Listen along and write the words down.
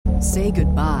Say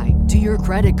goodbye to your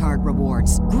credit card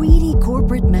rewards. Greedy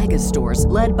corporate mega stores,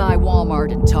 led by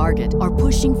Walmart and Target, are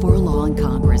pushing for a law in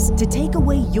Congress to take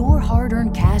away your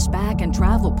hard-earned cash back and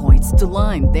travel points to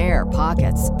line their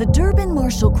pockets. The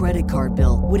Durbin-Marshall credit card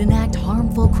bill would enact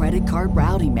harmful credit card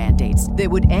routing mandates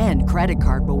that would end credit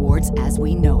card rewards as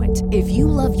we know it. If you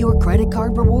love your credit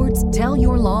card rewards, tell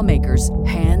your lawmakers,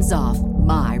 hands off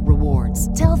my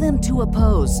rewards. Tell them to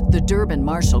oppose the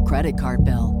Durbin-Marshall credit card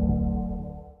bill.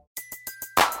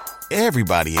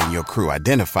 Everybody in your crew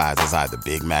identifies as either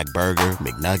Big Mac Burger,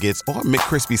 McNuggets, or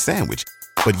McCrispy Sandwich.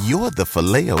 But you're the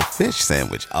Filet-O-Fish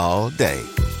Sandwich all day.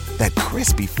 That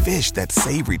crispy fish, that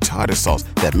savory tartar sauce,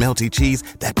 that melty cheese,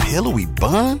 that pillowy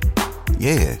bun.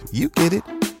 Yeah, you get it.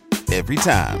 Every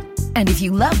time. And if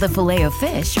you love the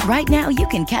Filet-O-Fish, right now you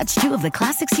can catch two of the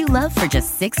classics you love for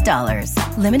just $6.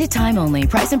 Limited time only.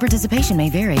 Price and participation may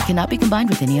vary. Cannot be combined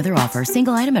with any other offer.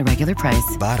 Single item at regular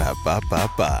price.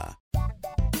 Ba-da-ba-ba-ba.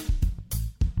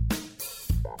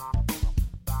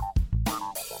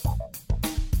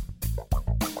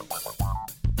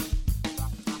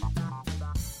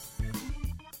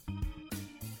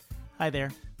 Hi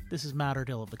there, this is Matt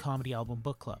Ardill of the Comedy Album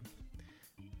Book Club.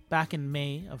 Back in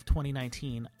May of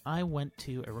 2019, I went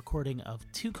to a recording of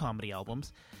two comedy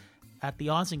albums at the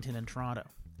Ossington in Toronto.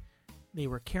 They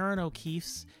were Karen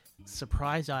O'Keefe's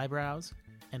Surprised Eyebrows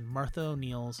and Martha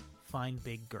O'Neill's Fine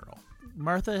Big Girl.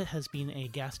 Martha has been a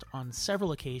guest on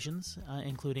several occasions,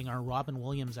 including our Robin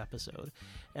Williams episode,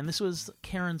 and this was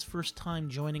Karen's first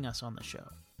time joining us on the show.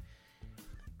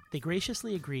 They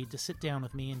graciously agreed to sit down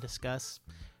with me and discuss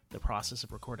the process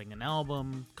of recording an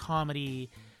album, comedy,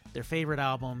 their favorite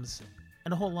albums,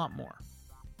 and a whole lot more.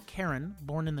 Karen,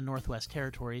 born in the Northwest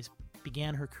Territories,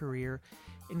 began her career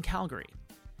in Calgary.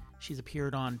 She's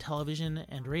appeared on television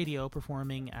and radio,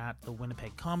 performing at the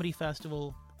Winnipeg Comedy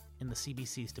Festival, in the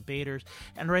CBC's Debaters,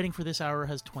 and writing for This Hour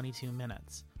Has 22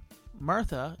 Minutes.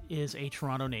 Martha is a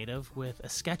Toronto native with a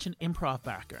sketch and improv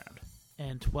background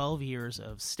and 12 years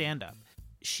of stand-up.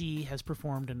 She has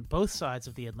performed on both sides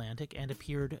of the Atlantic and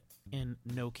appeared in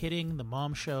No Kidding, The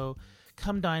Mom Show,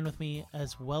 Come Dine With Me,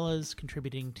 as well as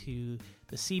contributing to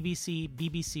the CBC,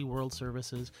 BBC World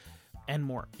Services, and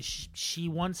more. She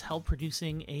once helped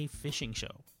producing a fishing show.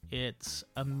 It's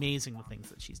amazing the things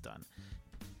that she's done.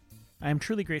 I am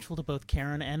truly grateful to both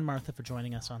Karen and Martha for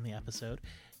joining us on the episode.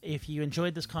 If you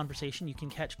enjoyed this conversation, you can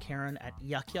catch Karen at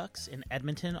Yuck Yucks in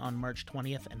Edmonton on March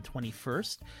 20th and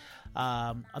 21st.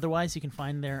 Otherwise, you can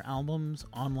find their albums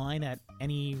online at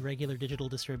any regular digital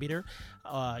distributor.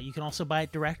 You can also buy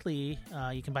it directly.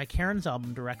 You can buy Karen's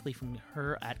album directly from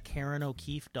her at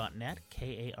KarenO'Keefe.net,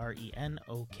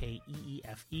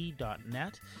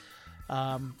 KarenOkeefe.net.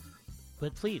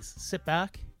 But please, sit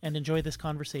back and enjoy this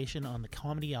conversation on the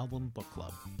Comedy Album Book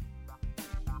Club.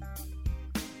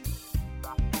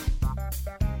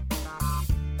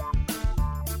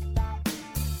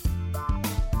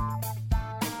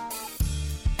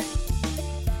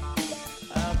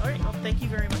 All right, well, thank you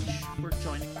very much for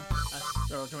joining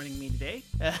us, or joining me today.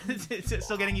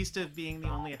 Still getting used to being the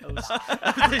only host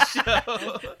of the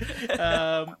show.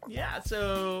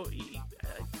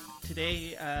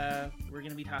 Today we're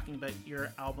going to be talking about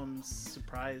your albums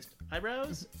Surprised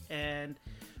Eyebrows and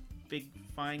Big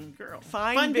Fine Girl.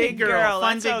 Fine Big Girl.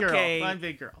 Fine Big okay. Girl. Fine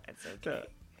Big Girl. That's okay.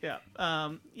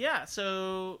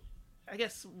 So I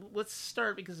guess let's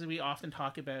start because we often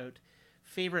talk about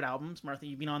favorite albums. Martha,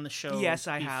 you've been on the show Yes,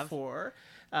 I have. before.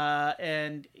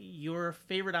 And your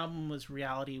favorite album was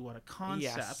Reality What a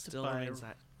Concept still by remains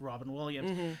that. Robin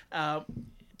Williams.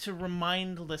 To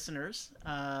remind listeners,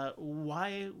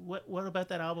 what about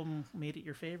that album made it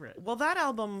your favorite? Well, that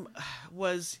album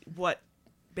was what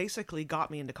basically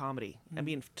got me into comedy. I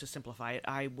mean, to simplify it,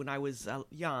 when I was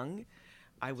young,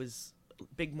 I was a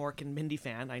big Mork and Mindy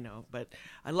fan, I know, but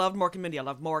I loved Mork and Mindy. I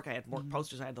loved Mork. I had Mork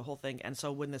posters. I had the whole thing. And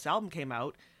so when this album came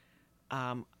out,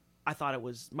 I thought it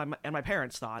was, my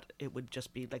parents thought it would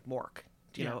just be like Mork,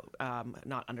 you know,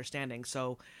 not understanding.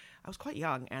 So I was quite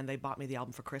young, and they bought me the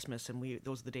album for Christmas, and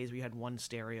those were the days we had one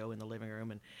stereo in the living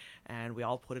room, and we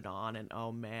all put it on, and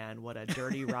oh man, what a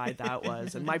dirty ride that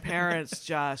was. And my parents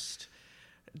just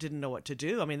didn't know what to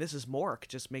do. I mean, this is Mork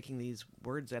just making these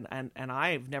words, and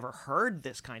I've never heard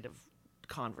this kind of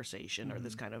conversation or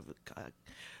this kind of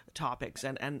topics,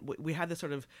 and we had this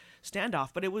sort of standoff,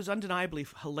 but it was undeniably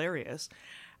hilarious,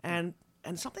 and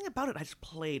something about it I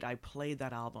played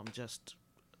that album just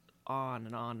on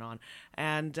and on and on,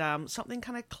 and something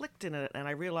kind of clicked in it, and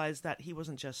I realized that he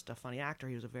wasn't just a funny actor,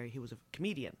 he was a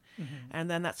comedian. And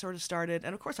then that sort of started,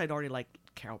 and of course I'd already liked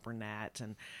Carol Burnett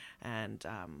and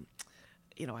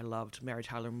you know, I loved Mary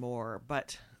Tyler Moore,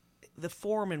 but the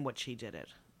form in which he did it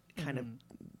kind of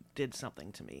did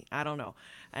something to me. I don't know.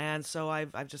 And so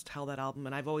I've just held that album,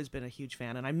 and I've always been a huge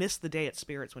fan. And I missed the day at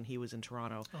Spirits when he was in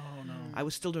Toronto. Oh no. I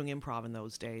was still doing improv in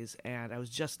those days, and I was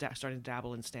just starting to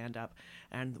dabble in stand-up,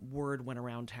 and word went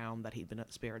around town that he'd been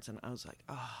at Spirits, and I was like,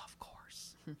 oh, of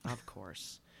course. Of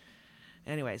course.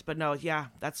 Anyways, but no, yeah,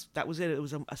 that was it. It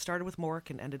was I started with Mork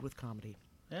and ended with comedy.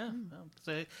 Yeah, well,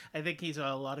 so I think he's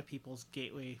a lot of people's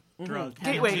gateway drug.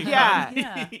 Gateway, into yeah.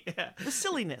 comedy. Yeah. The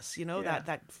silliness, Yeah.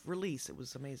 that release, it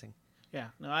was amazing. Yeah,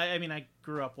 no, I mean, I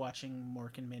grew up watching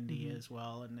Mork and Mindy as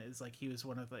well, and it's like he was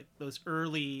one of like those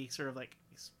early sort of like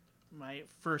my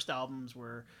first albums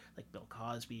were like Bill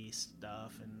Cosby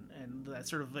stuff and that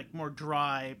sort of like more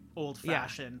dry, old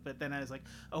fashioned. But then I was like,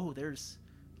 oh, there's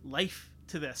life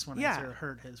to this when I sort of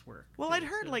heard his work. Well, too, I'd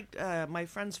heard so. my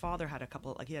friend's father had a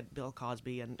couple, like he had Bill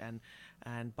Cosby and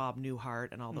Bob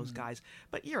Newhart and all those guys.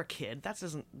 But you're a kid. That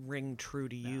doesn't ring true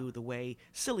to you the way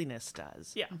silliness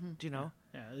does. Yeah. Do you know?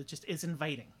 Yeah, it's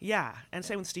inviting. Yeah. And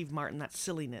same with Steve Martin, that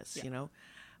silliness, you know?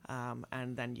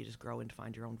 And then you just grow and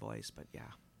find your own voice. But yeah.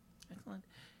 Excellent.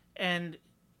 And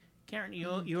Karen,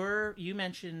 you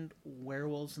mentioned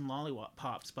Werewolves and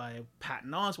Lollipops by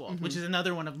Patton Oswalt, which is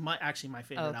another one of my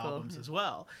favorite albums as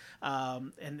well.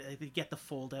 And they get the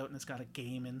fold out, and it's got a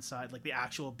game inside, like the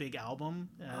actual big album.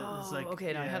 It's like,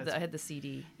 okay. No, yeah, I had the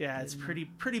CD. Yeah, it's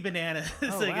pretty bananas.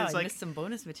 Oh, like, wow, it's I like, missed some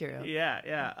bonus material.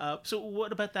 Yeah. So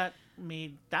what about that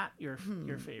made that your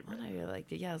favorite? What I really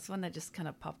liked it. Yeah, it's one that just kind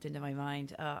of popped into my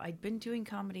mind. I'd been doing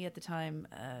comedy at the time.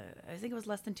 I think it was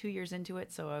less than 2 years into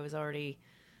it, so I was already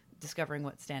discovering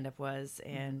what stand-up was,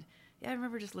 and I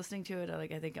remember just listening to it.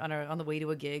 Like I think on the way to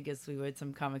a gig, as we would.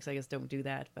 Some comics, I guess, don't do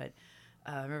that, but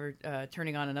I remember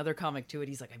turning on another comic to it.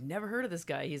 He's like, I've never heard of this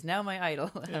guy. He's now my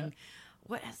idol. Yeah.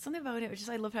 What something about it? Was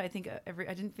just I love how I think I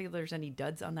didn't feel there's any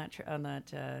duds on that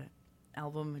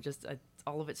album. Just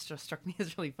all of it just struck me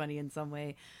as really funny in some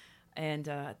way, and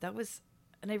that was.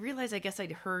 And I realized I guess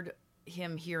I'd heard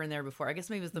him here and there before. I guess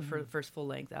maybe it was the first full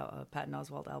length Patton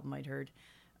Oswalt album I'd heard.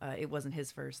 It wasn't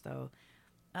his first though.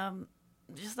 I've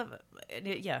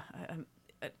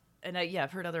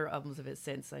heard other albums of his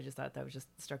since. I just thought that was just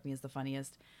struck me as the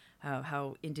funniest.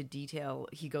 How into detail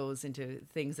he goes into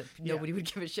things that nobody would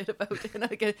give a shit about,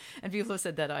 and people have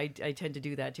said that I tend to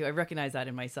do that too. I recognize that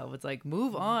in myself. It's like,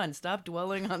 move on, stop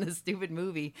dwelling on this stupid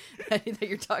movie that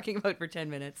you're talking about for 10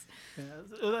 minutes. Yeah,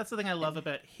 well, that's the thing I love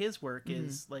about his work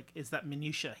is that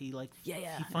minutia. He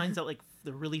he finds out like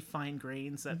the really fine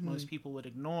grains that most people would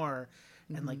ignore,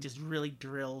 and like just really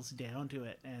drills down to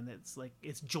it, and it's like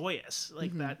it's joyous.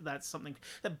 Like that's something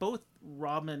that both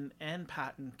Robin and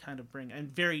Patton kind of bring,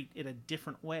 and very in a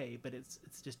different way, but it's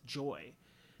just joy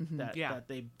that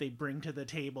they bring to the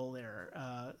table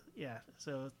there.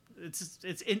 So it's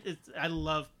I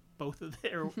love both of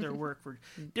their work for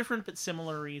different but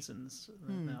similar reasons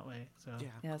in that way. So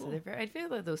cool. So they're I feel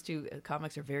that those two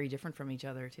comics are very different from each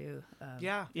other too.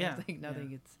 I think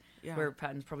nothing. It's where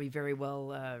Patton's probably very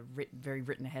well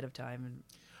written ahead of time, and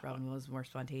Robin was more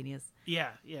spontaneous.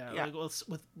 Yeah. Like, well,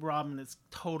 with Robin, it's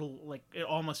total, like, it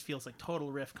almost feels like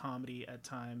total riff comedy at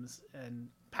times, and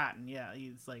Patton,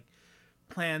 he's like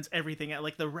plans everything out,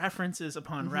 like the references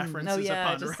upon references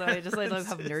upon references. I just love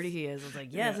how nerdy he is. I was like,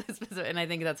 yes, and I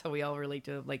think that's how we all relate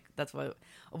to. Like that's what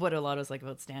a lot of us like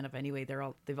about stand up. Anyway,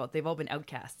 they've all been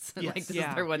outcasts. Yes. Like this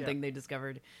is their one thing they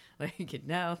discovered. Like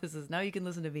now you can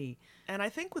listen to me. And I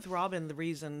think with Robin, the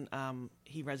reason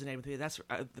he resonated with me, that's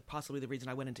possibly the reason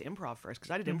I went into improv first,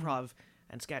 because I did improv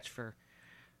and sketch for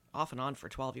off and on for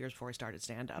 12 years before I started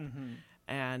stand up,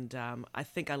 and I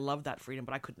think I love that freedom,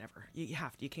 but I could never.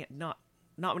 You can't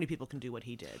not many people can do what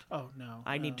he did. Oh no,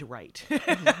 I need to write.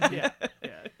 yeah.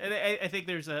 And I think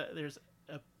there's a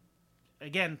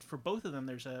again for both of them,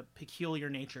 there's a peculiar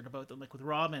nature to both of them. Like with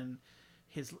Robin,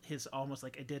 his almost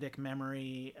like eidetic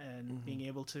memory and being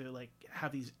able to like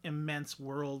have these immense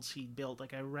worlds he built.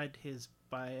 Like I read his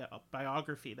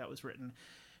biography that was written,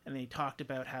 and they talked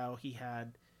about how he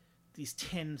had these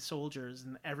 10 soldiers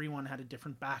and everyone had a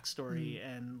different backstory,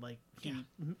 and like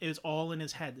it was all in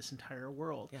his head, this entire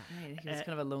world. Right. He was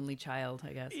kind of a lonely child,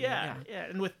 I guess.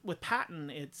 And with Patton,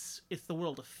 it's the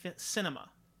world of cinema,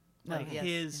 like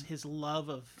his love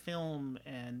of film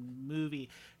and movie,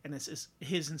 and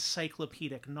his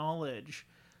encyclopedic knowledge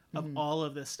of all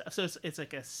of this stuff. So it's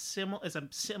like a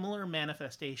similar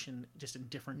manifestation, just in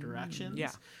different directions.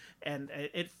 And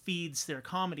it feeds their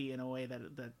comedy in a way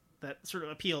that sort of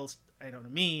appeals, I know, to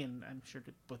me, and I'm sure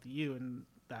to both of you, and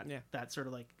that sort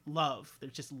of like love.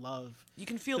 There's just love. You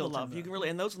can feel the love. You can really,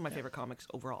 and those are my favorite comics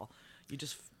overall. You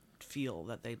just feel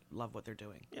that they love what they're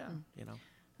doing. Yeah, you know.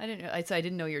 I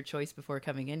didn't know your choice before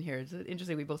coming in here. It's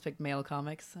interesting. We both picked male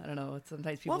comics. I don't know.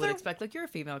 Sometimes people would expect, like, you're a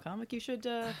female comic. You should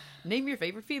name your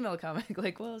favorite female comic.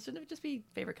 Like, well, shouldn't it just be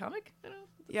favorite comic? I don't know.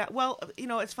 Yeah, well,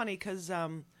 it's funny because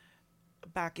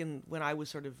back in when I was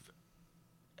sort of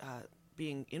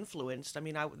being influenced, I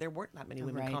mean, there weren't that many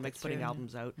women comics putting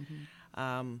albums out.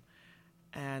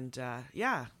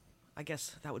 Yeah, I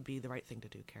guess that would be the right thing to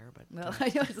do, Kara. But well,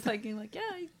 I was thinking, like, yeah,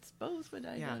 I suppose, but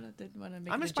I didn't want to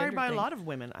make. I'm inspired by a lot of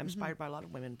women. I'm inspired by a lot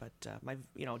of women, but my,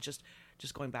 just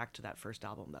going back to that first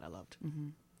album that I loved,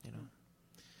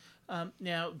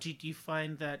 Now, do you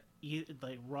find that you,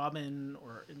 like, Robin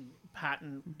or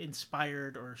Patton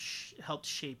inspired or helped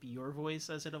shape your voice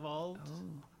as it evolved?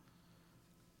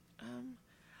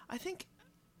 I think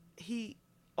he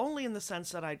only in the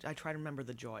sense that I try to remember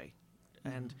the joy,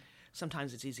 and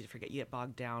sometimes it's easy to forget. You get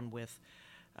bogged down with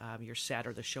your set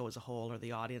or the show as a whole or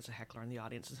the audience, a heckler in the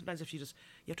audience. And sometimes you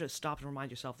have to stop and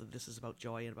remind yourself that this is about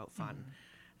joy and about fun,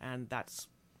 and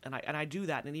I do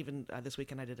that. And even this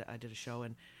weekend I did a show,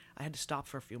 and I had to stop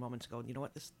for a few moments and go, you know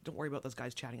what? Don't worry about those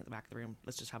guys chatting at the back of the room.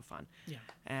 Let's just have fun. Yeah.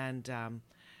 And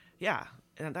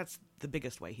and that's the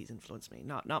biggest way he's influenced me.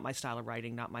 Not my style of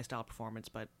writing, not my style of performance,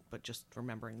 but just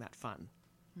remembering that fun.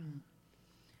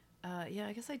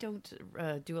 I guess I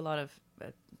don't do a lot of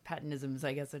Pattonisms,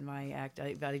 I guess, in my act.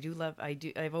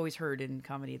 I've always heard in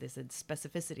comedy they said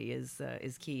specificity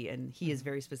is key, and he is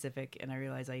very specific. And I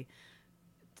realize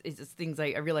it's things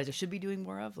I realize I should be doing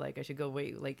more of. Like, I should go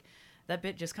like that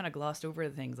bit just kind of glossed over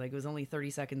the things. Like, it was only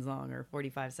 30 seconds long or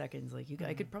 45 seconds. Like,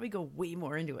 I could probably go way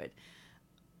more into it.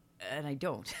 And I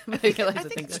don't. I think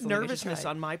it's nervousness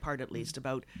on my part, at least,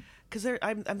 about because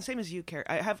I'm the same as you, Kara.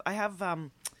 I have a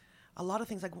lot of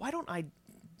things like, why don't I?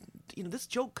 This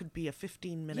joke could be a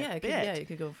 15-minute bit. It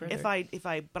could go further.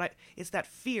 But it's that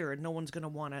fear, and no one's going to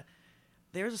want to.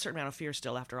 There's a certain amount of fear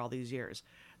still after all these years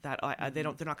that they're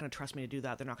not going to trust me to do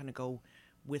that. They're not going to go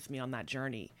with me on that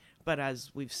journey. But as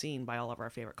we've seen by all of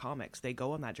our favorite comics, they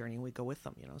go on that journey and we go with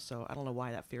them. So I don't know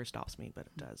why that fear stops me, but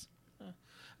it does.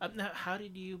 Now, how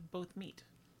did you both meet?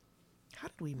 How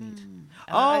did we meet?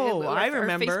 I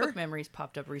remember. Our Facebook memories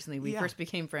popped up recently. We first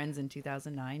became friends in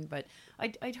 2009, but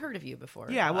I'd heard of you before.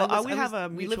 Yeah, well, we have a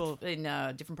mutual... We lived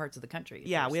in different parts of the country.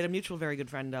 Yeah, we had a mutual very good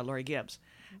friend, Laurie Gibbs,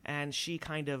 and she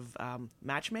kind of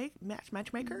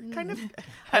matchmaker, kind of?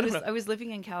 I was living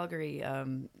in Calgary,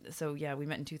 so yeah, we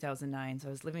met in 2009. So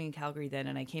I was living in Calgary then,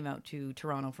 and I came out to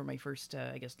Toronto for my first,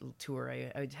 little tour.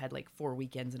 I had like 4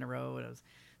 weekends in a row, and I was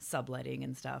subletting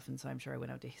and stuff, and so I'm sure I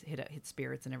went out to hit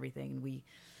Spirits and everything, and we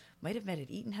might have met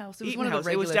at Eaton House. It was one of the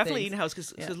regular It was definitely things. Eaton House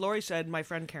because Laurie said, my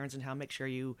friend Karen's in town, make sure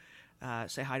you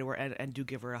say hi to her and do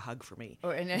give her a hug for me.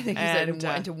 And I think you said,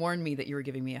 and to warn me that you were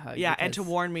giving me a hug. Yeah, and to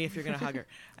warn me if you're going to hug her.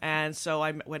 And so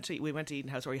we went to Eaton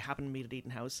House, or we happened to meet at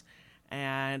Eaton House.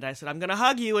 And I said, I'm going to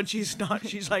hug you. And she's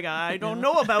like, I don't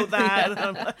know about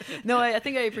that. No, I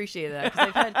think I appreciate that.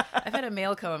 Because I've had a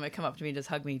male comic come up to me and just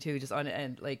hug me too, just on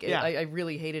end. Like, I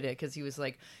really hated it because he was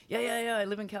like, yeah, I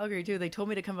live in Calgary too. They told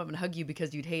me to come up and hug you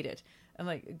because you'd hate it. I'm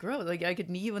like, gross. Like, I could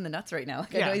knee you in the nuts right now.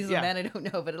 Like, I know he's a man I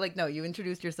don't know. But like, no, you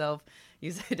introduced yourself.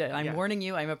 You said, I'm warning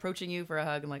you. I'm approaching you for a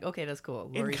hug. I'm like, okay, that's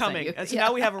cool. Lori incoming. So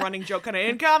now we have a running joke, kind of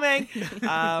incoming.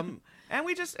 And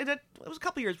we just, it was a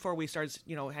couple years before we started,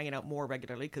 hanging out more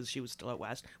regularly because she was still out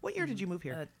west. What year did you move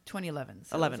here? 2011.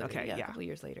 So 11, okay, yeah. A couple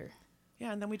years later.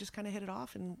 Yeah, and then we just kind of hit it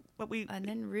off, and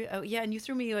and you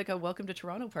threw me like a welcome to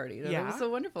Toronto party. That was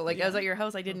so wonderful. Like I was at your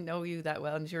house, I didn't know you that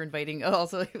well, and you're inviting.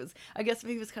 Also, I guess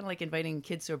maybe it was kind of like inviting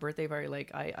kids to a birthday party.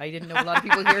 Like I didn't know a lot of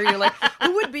people here. You're like,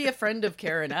 who would be a friend of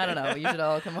Karen? I don't know. You should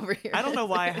all come over here. I don't know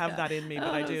why I have that in me,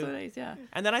 but I do. So nice, yeah.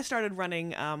 And then I started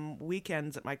running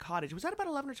weekends at my cottage. Was that about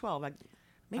 11 or 12?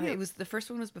 Maybe it was the first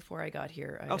one was before I got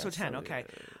here. So 10. Okay.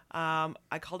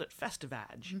 I called it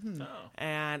Festivage,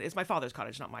 and it's my father's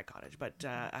cottage, not my cottage. But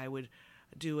I would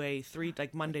do a 3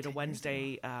 Monday to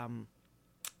Wednesday.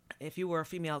 If you were a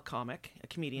female comic, a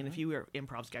comedian, if you were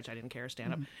improv sketch, I didn't care,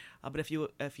 stand up. But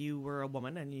if you were a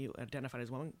woman and you identified as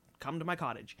a woman, come to my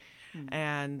cottage.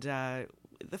 And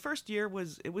the first year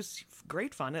was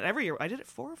great fun. And every year I did it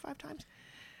 4 or 5 times,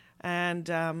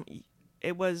 and.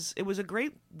 It was a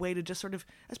great way to just sort of,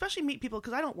 especially meet people,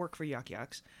 because I don't work for Yuck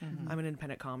Yucks. I'm an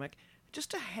independent comic. Just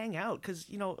to hang out, because,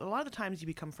 a lot of the times you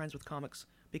become friends with comics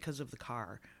because of the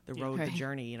car, the road, the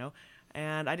journey,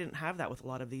 And I didn't have that with a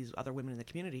lot of these other women in the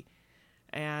community.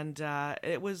 And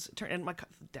and my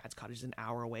dad's cottage is an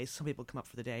hour away. Some people come up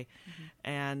for the day.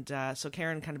 And so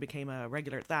Karen kind of became a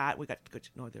regular at that. We got to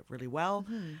know her really well.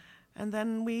 And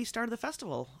then we started the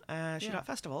festival, She Dot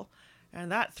Festival.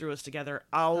 And that threw us together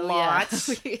a Oh, lot.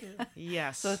 yeah.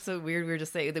 Yes. So it's so weird. We were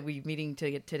just saying that we meeting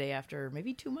to get today after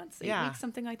maybe 2 months, 8 Yeah. weeks,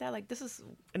 something like that. Like this is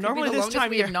And could normally be the this longest time of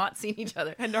we have year- not seen each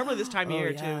other. and normally this time of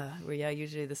year, too. Well, yeah,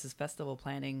 usually this is festival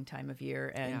planning time of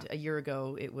year, and Yeah. a year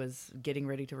ago it was getting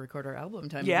ready to record our album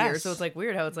time of year. Yes. So it's like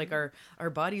weird how it's like our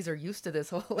bodies are used to this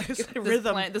whole like, This this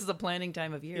rhythm. This is a planning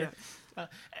time of year.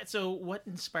 So, what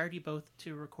inspired you both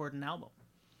to record an album?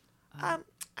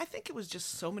 I think it was just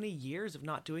so many years of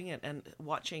not doing it and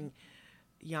watching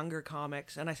younger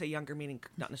comics, and I say younger meaning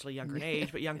not necessarily younger in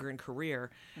age, but younger in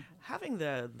career, having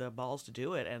the balls to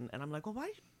do it. And I'm like, well,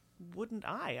 why wouldn't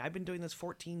I? I've been doing this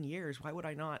 14 years. Why would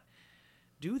I not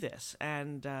do this?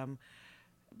 And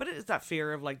but it's that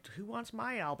fear of like, who wants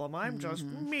my album? I'm just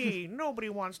me. Nobody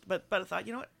wants. But I thought,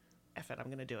 you know what? F it, I'm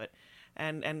going to do it.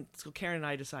 And so Karen and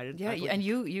I decided. Yeah, and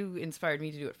you inspired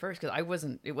me to do it first because it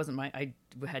wasn't I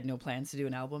had no plans to do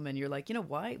an album, and you're like, you know,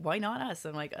 why not us?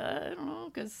 I'm like, I don't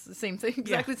know, because same thing,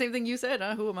 exactly the same thing you said.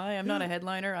 Who am I? I'm not a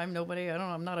headliner. I'm nobody. I don't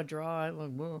know. I'm not a draw. I'm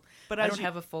like, well, But I as don't you-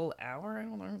 have a full hour. I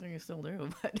don't think I still do.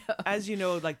 But As you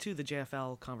know, like the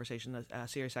JFL conversation, the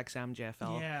Sirius XM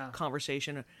JFL Yeah.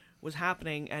 conversation was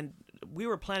happening, and we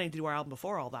were planning to do our album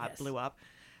before all that Yes. blew up,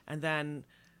 and then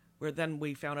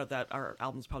we found out that our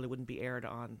albums probably wouldn't be aired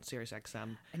on Sirius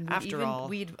XM after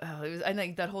all. it was, I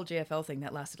think that whole JFL thing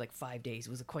that lasted like 5 days.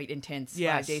 It was a quite intense 5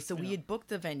 Yes. days. So we had booked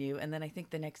the venue, and then I think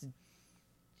the next.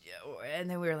 And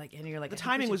then we were like, and you're like, The I think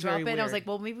timing we should was drop very it. And I was weird. like,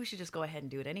 well, maybe we should just go ahead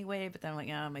and do it anyway. But then I'm like,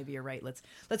 yeah, maybe you're right.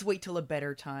 Let's wait till a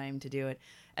better time to do it.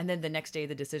 And then the next day,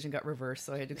 the decision got reversed,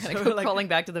 so I had to kind of go calling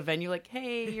back to the venue, like,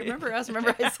 hey, you remember us?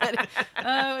 Remember I said,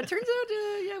 it turns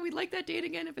out, yeah, we'd like that date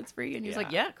again if it's free. And he was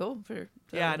like, yeah, cool.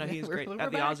 Yeah, no, he was great.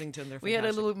 At the back. Ossington, they're We had a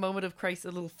fantastic. little moment of crisis,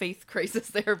 a little faith crisis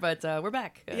there, but we're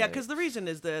back. Yeah, because the reason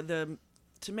is the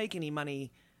to make any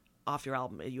money off your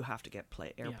album, you have to get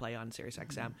airplay on Sirius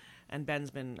XM, and Ben's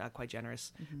been quite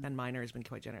generous. Ben Miner has been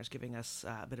quite generous, giving us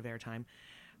a bit of airtime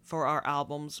for our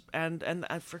albums, and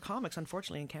for comics.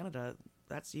 Unfortunately, in Canada,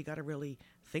 you got to really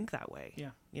think that way. Yeah.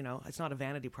 You know, it's not a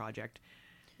vanity project.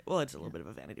 Well, it's a little bit of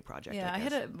a vanity project. Yeah, I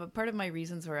guess. had a part of my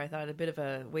reasons where I thought a bit of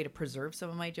a way to preserve some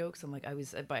of my jokes. I'm like,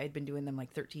 I'd been doing them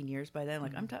like 13 years by then.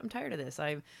 Like, I'm tired of this.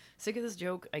 I'm sick of this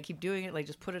joke. I keep doing it. Like,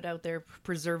 just put it out there,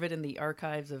 preserve it in the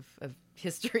archives of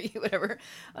history, whatever.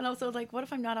 And also, like, what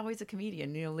if I'm not always a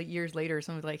comedian? You know, years later,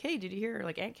 someone's like, hey, did you hear?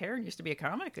 Like, Aunt Karen used to be a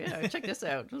comic. Yeah, check this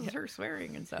out. This is her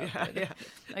swearing and stuff.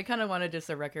 I kind of wanted just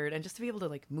a record and just to be able to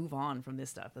like move on from this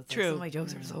stuff. That's True. Like, some of my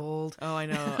jokes are so old. Oh, I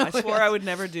know. I swore I would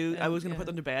never do. I was going to put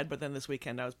them to bed, but then this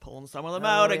weekend I was pulling some of them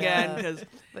out again because.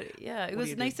 But yeah, it do was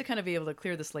you nice do? to kind of be able to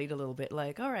clear the slate a little bit.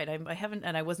 Like, all right, I haven't,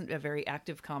 and I wasn't a very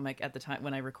active comic at the time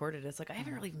when I recorded it. It's like, I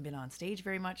haven't really even been on stage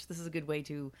very much. This is a good way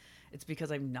to, it's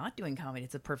because I'm not doing comedy.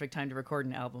 It's a perfect time to record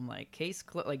an album. Like,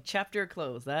 like chapter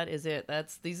closed. That is it.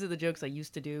 These are the jokes I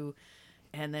used to do.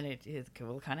 And then it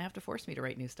will kind of have to force me to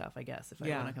write new stuff, I guess, if I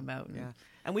want to come out.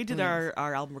 And we did our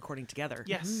album recording together.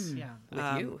 Yes, yeah.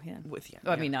 With you, yeah. With you.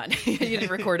 Well, I mean, not, you didn't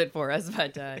record it for us,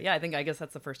 but yeah, I guess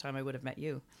that's the first time I would have met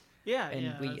you. Yeah, And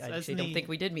yeah. I as actually don't neat. think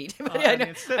we did meet. Oh, But I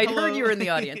mean, said I'd hello. heard you were in the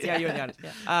audience. Yeah, you were in the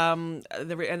audience. And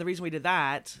the reason we did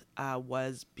that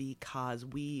was because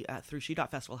we, through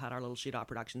She-Dot Festival, had our little She-Dot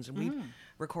Productions, and we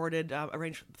recorded,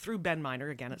 arranged through Ben Miner,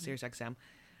 again at Sirius XM,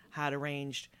 had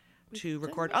arranged to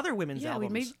record other women's Yeah,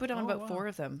 albums. we put on about wow. 4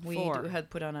 of them. We Four. had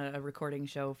put on a recording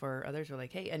show for others. We're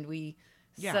like, hey, and we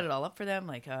Yeah. set it all up for them.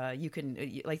 Like, you can.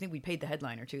 I think we paid the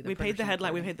headliner too. We paid the production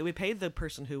headline. recording. We paid the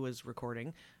person who was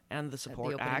recording and the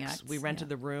support opening acts. acts, We rented yeah.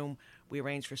 the room. We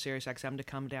arranged for Sirius XM to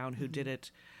come down, who did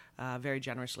it very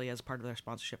generously as part of their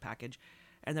sponsorship package,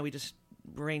 and then we just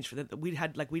arranged for the. We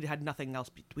had nothing else.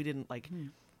 We didn't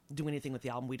do anything with the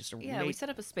album. We just Yeah, made, we set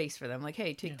up a space for them. Like,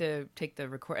 hey, take the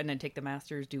record and then take the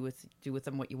masters. Do with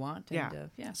them what you want. And,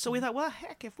 yeah. So we thought, well,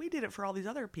 heck, if we did it for all these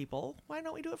other people, why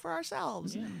don't we do it for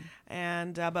ourselves?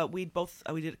 And but we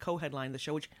did co-headline the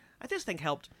show, which I just think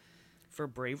helped for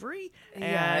bravery.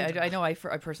 Yeah, And I know. I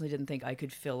personally didn't think I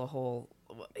could fill a whole.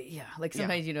 Yeah, like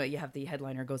sometimes you have the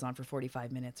headliner goes on for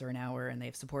 45 minutes or an hour, and they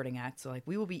have supporting acts. So like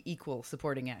we will be equal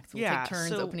supporting acts. We'll Yeah, take turns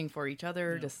so- opening for each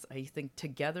other. Just I think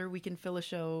together we can fill a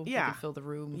show. We Yeah. can fill the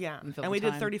room. Yeah, we can fill and the we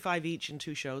did time. 35 each in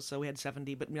 2 shows, so we had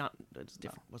 70, but not it's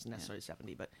different. Wasn't necessarily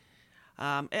 70, but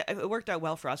it worked out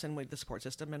well for us and with the support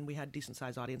system, and we had decent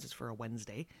sized audiences for a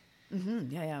Wednesday.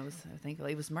 Yeah, it was. I think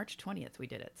it was March 20th we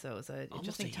did it, so it was an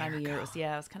interesting a time year of year.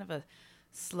 ago. It was kind of a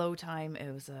slow time.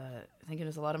 It was. I think it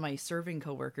was a lot of my serving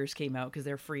coworkers came out because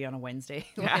they're free on a Wednesday.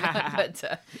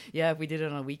 But yeah, if we did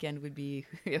it on a weekend, we'd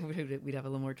have a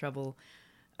little more trouble.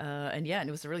 And yeah, and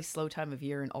it was a really slow time of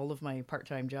year in all of my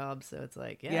part-time jobs. So it's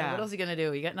like, Yeah. what else are you going to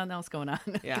do? You got nothing else going on.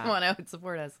 Yeah. Come on out and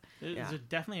support us. It was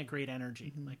definitely a great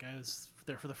energy. Like I was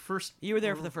there for the first. You were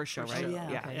there for the first show, right? Oh,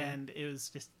 yeah, okay. And it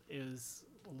was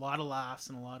a lot of laughs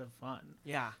and a lot of fun.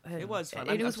 Yeah, it was fun. And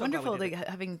it I'm was so glad we wonderful, did like, it.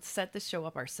 having set this show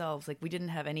up ourselves. Like, we didn't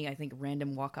have any, I think,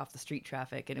 random walk off the street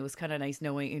traffic, and it was kind of nice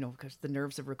knowing, because the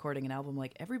nerves of recording an album,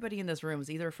 like, everybody in this room is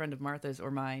either a friend of Martha's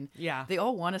or mine. Yeah. They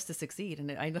all want us to succeed,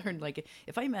 and I learned, like,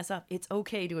 if I mess up, it's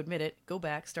okay to admit it, go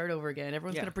back, start over again.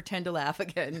 Everyone's Yeah. going to pretend to laugh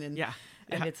again. And, Yeah.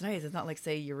 And Yeah. it's nice. It's not like,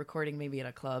 say, you're recording maybe at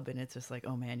a club, and it's just like,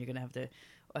 oh, man, you're going to have to...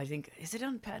 I think, is it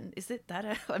on Patton? Is it that?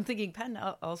 I'm thinking Patton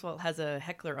Oswalt has a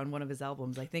heckler on one of his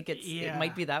albums. I think it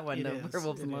might be that one, it the is.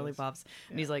 Werewolves It and is. Lollipops.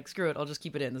 And he's like, screw it, I'll just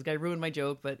keep it in. This guy ruined my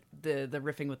joke, but the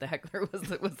riffing with the heckler was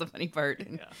the funny part.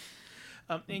 And,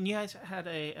 And you guys had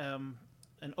an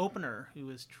opener who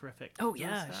was terrific. oh, Who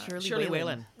yeah, was that? Shirley Shirley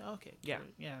Whalen. Whalen. Okay. Yeah.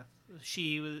 Great. Yeah.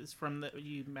 She was from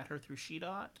you met her through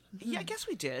SheDot. Yeah, I guess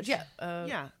we did. Yeah,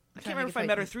 yeah. I trying can't to remember if think I if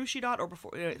met I- her through SheDot or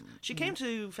before. She came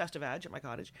to Festivage at my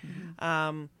cottage.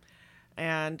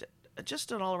 And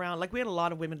just an all around, like, we had a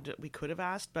lot of women that we could have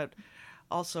asked, but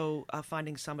also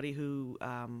finding somebody who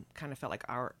kind of felt like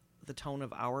the tone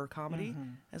of our comedy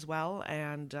as well.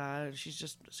 And she's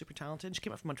just super talented. She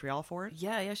came up from Montreal for it.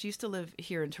 Yeah, she used to live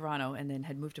here in Toronto and then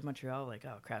had moved to Montreal. Like,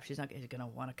 oh, crap, she's not going to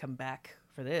want to come back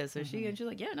for this, is she? And she's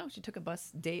like, yeah, no, she took a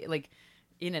bus day, like,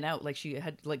 in and out, like she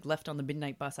had like left on the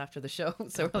midnight bus after the show.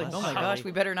 So we're like, oh my gosh,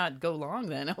 we better not go long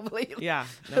then. Hopefully, Yeah,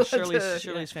 no, Shirley's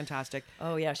Yeah. fantastic.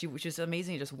 Oh yeah, she's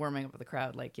amazing. Just warming up with the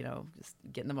crowd, like just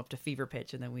getting them up to fever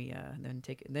pitch, and then we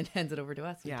then hands it over to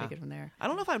us. And Yeah. take it from there. I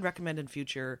don't know if I'd recommend in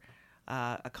future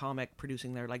a comic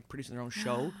producing their own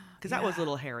show, because that was a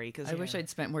little hairy. Because I wish I'd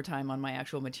spent more time on my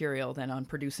actual material than on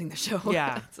producing the show.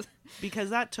 yeah, because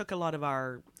that took a lot of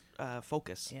our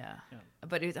focus. Yeah.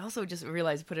 But it also just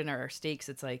realized, put in our stakes.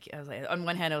 It's like, I was like, on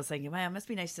one hand, I was thinking, man, it must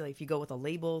be nice to, like, if you go with a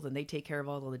label, then they take care of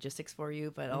all the logistics for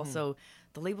you. But also,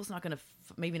 the label's not going to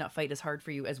maybe not fight as hard for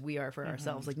you as we are for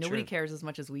ourselves. Like, nobody True. cares as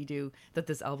much as we do that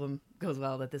this album goes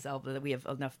well, that we have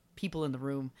enough people in the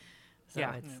room. So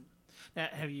Yeah. it's, Now,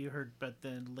 have you heard about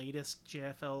the latest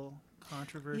JFL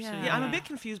controversy? Yeah, I'm a bit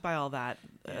confused by all that.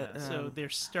 So they're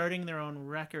starting their own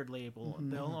record label.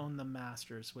 They'll own the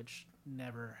masters, which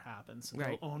never happens. So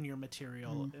Right. They'll own your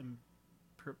material in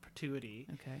perpetuity,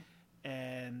 okay.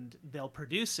 and they'll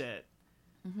produce it.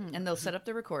 And they'll set up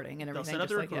the recording and They'll everything. set up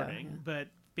the just like, recording, but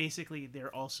basically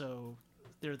they're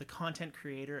the content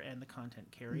creator and the content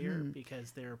carrier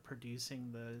because they're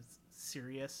producing the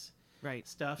serious Right.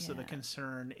 stuff. So the Yeah.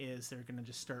 concern is they're going to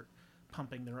just start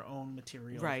pumping their own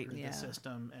material Right. through Yeah. the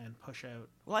system and push out.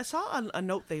 Well, I saw a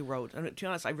note they wrote, and to be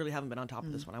honest, I really haven't been on top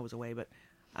of this when I was away, but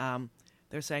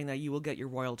they're saying that you will get your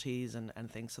royalties and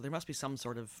things, so there must be some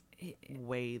sort of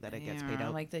way that it gets paid Yeah,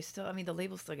 out. like they still, I mean, the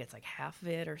label still gets like half of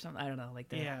it or something. I don't know. Like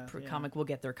the Yeah. comic will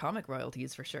get their comic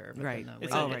royalties for sure. But Right. then the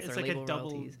It's label like, gets it's their like a label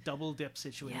double royalties. double dip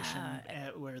situation Yeah.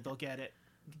 where they'll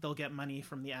get money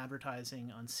from the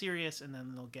advertising on Sirius, and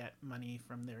then they'll get money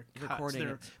from their cuts. Recording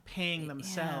They're it. paying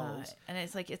themselves. Yeah. And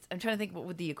it's like, I'm trying to think what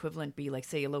would the equivalent be, like,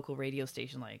 say, a local radio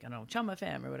station, like, I don't know, Chum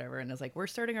FM or whatever. And it's like, we're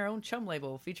starting our own Chum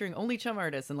label featuring only Chum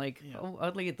artists. And like, Yeah.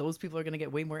 oddly, those people are going to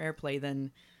get way more airplay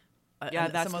than Yeah,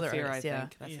 that's some the other fear, artists. I Yeah.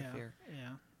 think. That's yeah, the fear. yeah.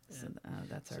 So,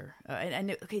 that's our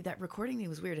and okay, that recording thing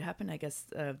was weird. It happened, I guess,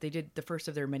 they did the first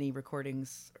of their many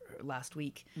recordings last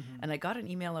week, and I got an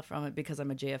email from it because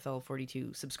I'm a JFL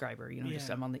 42 subscriber. Just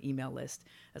Yeah. I'm on the email list. I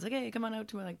was like, hey, come on out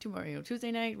to tomorrow,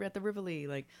 Tuesday night, we're at the Rivoli.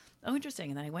 Like, oh, interesting.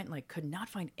 And then I went and could not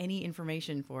find any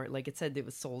information for it. Like, it said it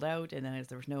was sold out, and then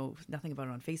there was nothing about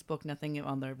it on Facebook, nothing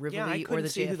on the Rivoli I or couldn't the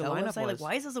see who JFL the lineup website. Like, was.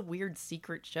 why is this a weird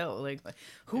secret show? Like,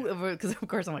 who? Because of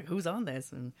course I'm like, who's on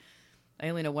this? And I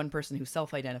only know one person who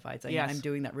self-identified saying, Yes. I'm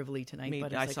doing that Rivoli tonight. Me-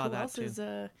 But it's I like, saw who that else too. is,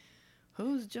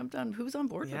 who's on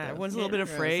board with Yeah, this? everyone's a little bit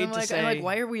afraid I'm to like, say- I'm like,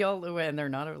 why are we all, and they're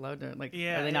not allowed to, like,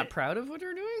 Yeah, are they not it- proud of what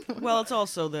they're doing? Well, it's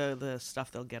also the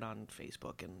stuff they'll get on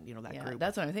Facebook and that yeah, group.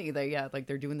 that's what I'm thinking. Like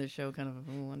they're doing this show kind of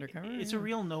a little undercover. It's a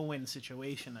real no-win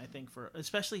situation, I think, for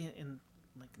especially in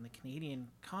the Canadian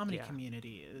comedy Yeah.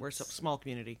 community. We're a It's- small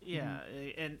community. Yeah,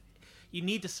 and you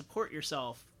need to support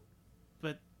yourself,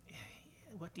 but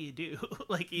what do you do?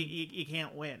 Like you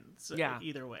can't win. So Yeah.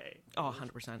 either way. Oh,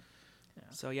 100%.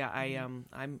 So yeah,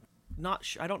 I'm not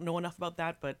sure. I don't know enough about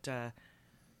that, but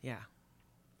yeah.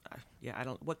 I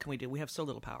don't. What can we do? We have so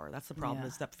little power. That's the problem. Yeah.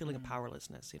 Is that feeling of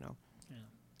powerlessness? Yeah.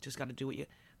 Just got to do what you.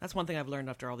 That's one thing I've learned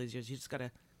after all these years. You just got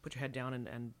to put your head down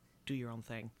and do your own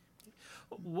thing.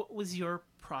 What was your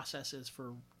processes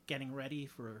for getting ready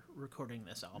for recording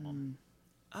this album?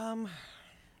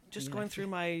 just going through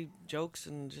my jokes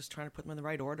and just trying to put them in the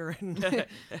right order. And gosh,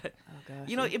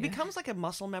 it becomes like a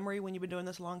muscle memory when you've been doing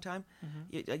this a long time,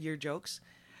 your jokes.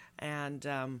 And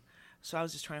so I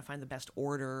was just trying to find the best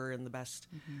order and the best,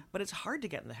 but it's hard to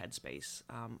get in the headspace.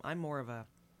 I'm more of a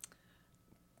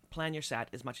plan your set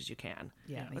as much as you can.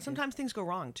 Yeah, but sometimes things go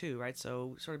wrong too, right?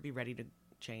 So sort of be ready to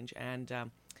change. And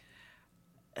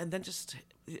then just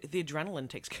the adrenaline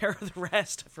takes care of the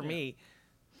rest for me.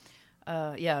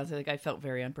 So, like I felt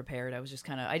very unprepared. I was just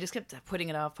I just kept putting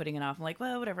it off. I'm like,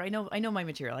 well, whatever. I know my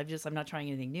material. I'm not trying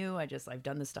anything new. I've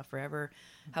done this stuff forever.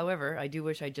 However, I do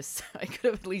wish I could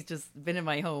have at least just been in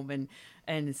my home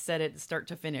and said it start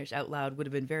to finish out loud would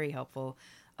have been very helpful.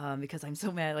 Because I'm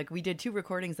so mad. Like we did 2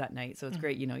 recordings that night, so it's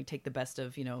great. You take the best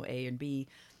of A and B.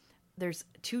 There's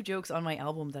 2 jokes on my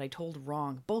album that I told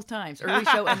wrong both times, early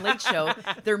show and late show.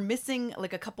 They're missing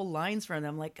like a couple lines from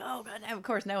them. Like, oh god, now, of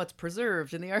course now it's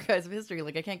preserved in the archives of history.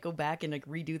 Like I can't go back and like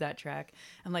redo that track.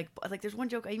 I'm like there's one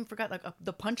joke I even forgot like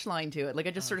the punchline to it. Like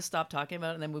I just sort of stopped talking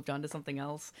about it and then moved on to something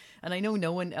else. And I know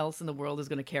no one else in the world is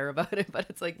going to care about it, but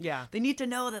it's like they need to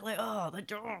know that like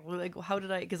how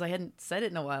did I? Because I hadn't said it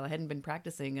in a while. I hadn't been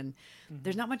practicing, and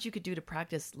there's not much you could do to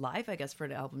practice live. I guess for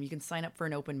an album, you can sign up for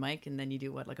an open mic and then you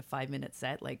do like a 5-minute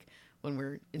set, like when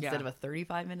we're instead of a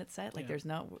 35-minute set. Like there's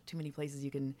not too many places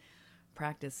you can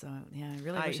practice. So I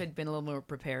really wish I'd been a little more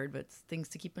prepared, but things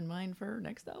to keep in mind for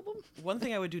next album. One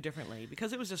thing I would do differently,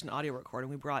 because it was just an audio recording,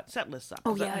 we brought set lists up.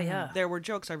 There were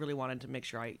jokes I really wanted to make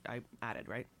sure I added,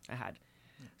 right? I had.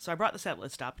 So I brought the set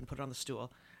list up and put it on the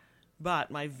stool.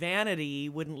 But my vanity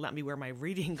wouldn't let me wear my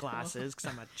reading glasses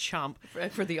because I'm a chump.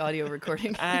 For the audio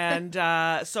recording. And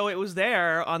so it was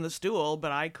there on the stool,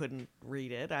 but I couldn't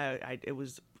read it.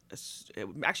 It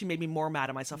actually made me more mad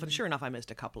at myself. And sure enough, I missed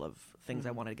a couple of things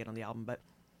I wanted to get on the album. But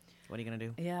what are you going to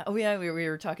do? Yeah. Oh, yeah. We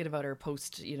were talking about our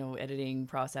post, editing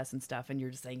process and stuff. And you're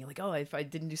just saying, like, oh, if I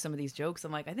didn't do some of these jokes,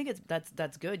 I'm like, I think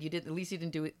that's good. At least you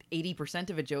didn't do 80%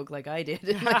 of a joke like I did.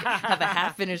 Like, have a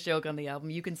half-finished joke on the album.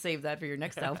 You can save that for your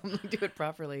next album. Do it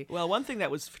properly. Well, one thing that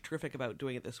was terrific about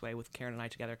doing it this way with Karen and I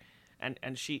together,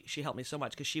 and she helped me so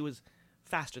much because she was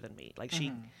faster than me. Like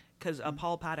because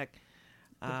Paul Paddock,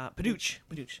 Paduch,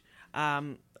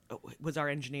 was our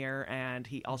engineer, and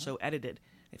he also edited.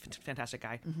 Fantastic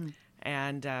guy.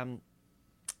 And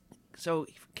so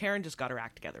Karen just got her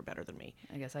act together better than me.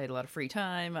 I guess I had a lot of free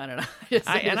time. I don't know.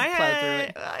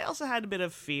 I also had a bit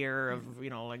of fear of,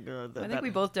 I think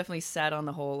we both definitely sat on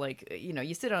the whole, like,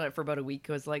 you sit on it for about a week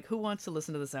because, like, who wants to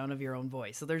listen to the sound of your own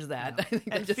voice? So there's that. Yeah. I think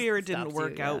and fear it didn't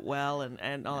work out well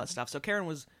and all that stuff. So Karen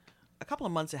was a couple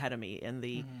of months ahead of me in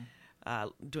the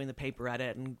doing the paper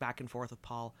edit and back and forth with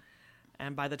Paul.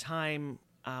 And by the time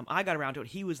I got around to it,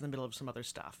 he was in the middle of some other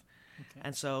stuff. Okay.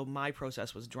 And so my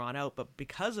process was drawn out. But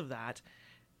because of that,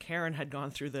 Karen had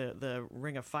gone through the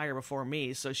ring of fire before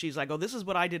me. So she's like, oh, this is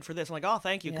what I did for this. I'm like, oh,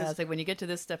 thank you. Yeah, it's like when you get to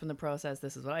this step in the process,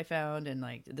 this is what I found. And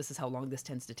like, this is how long this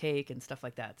tends to take and stuff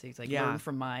like that. So he's like, learn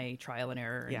from my trial and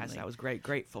error. And yes, like, that was great.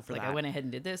 Grateful for like, that. I went ahead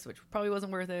and did this, which probably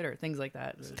wasn't worth it or things like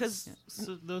that. So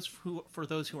for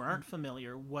those who aren't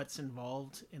familiar, what's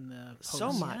involved in the post?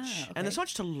 So much. And there's so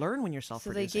much to learn when you're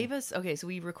self-producing. So they gave us, so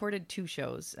we recorded 2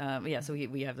 shows. So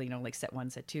we have, like set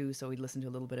 1, set 2. So we listened to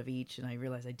a little bit of each. And I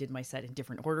realized I did my set in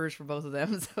different orders for both of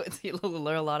them. So it's a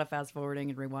lot of fast forwarding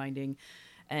and rewinding,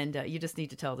 and you just need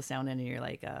to tell the sound engineer,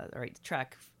 like, all right,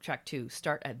 track 2,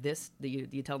 start at this.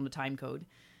 You tell them the time code,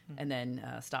 and then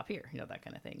stop here, that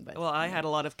kind of thing. But I had a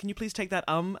lot of, can you please take that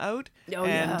out? Oh,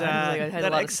 and, I had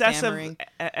that a lot excessive of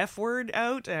F word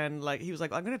out, and like he was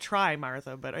like, I'm going to try,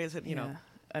 Martha, but I said,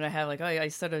 And I have I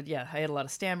started, I had a lot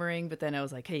of stammering, but then I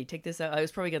was like, hey, take this out. I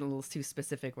was probably getting a little too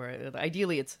specific where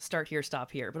ideally it's start here,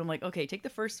 stop here. But I'm like, okay, take the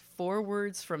first 4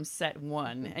 words from set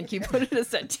 1 and keep putting it to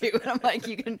set 2. And I'm like,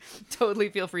 you can totally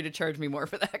feel free to charge me more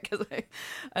for that. Because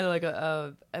I like,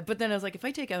 but then I was like, if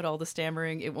I take out all the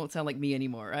stammering, it won't sound like me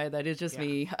anymore. Right? That is just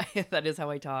me. That is how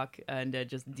I talk, and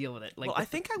just deal with it. Like, I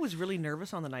think I was really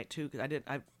nervous on the night too, because and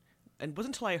it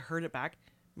wasn't until I heard it back,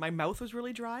 my mouth was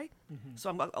really dry. So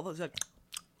I'm like,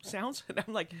 sounds, and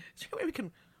I'm like, is there a way we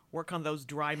can work on those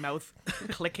dry mouth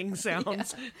clicking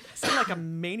sounds? I sound like a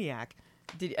maniac.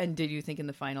 Did you think in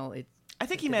the final I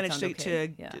think he managed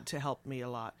to help me a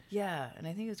lot. Yeah, and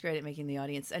I think it was great at making the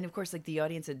audience, and of course, like the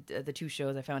audience at the 2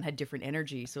 shows I found had different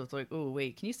energy. So it's like, oh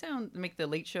wait, can you make the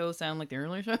late show sound like the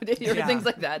earlier show did, or things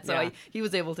like that. So he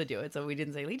was able to do it. So we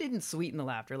didn't say he didn't sweeten the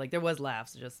laughter. Like there was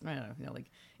laughs, just I don't know, like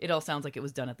it all sounds like it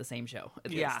was done at the same show.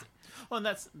 At least. Well, and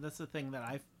that's the thing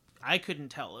that I couldn't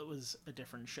tell it was a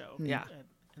different show. Yeah,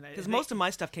 because most of my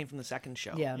stuff came from the second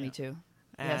show. Yeah, me too.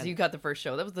 So you got the first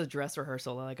show. That was the dress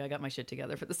rehearsal. Like I got my shit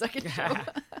together for the second show.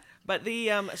 But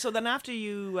the so then after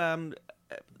you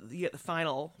get the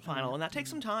final, and that takes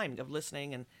some time of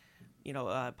listening and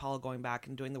Paul going back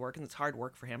and doing the work, and it's hard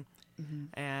work for him.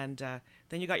 And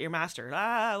then you got your master.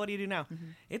 What do you do now?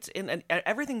 It's and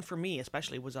everything for me,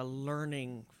 especially, was a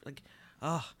learning. Like,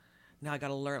 now I got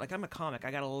to learn. Like, I'm a comic.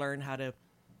 I got to learn how to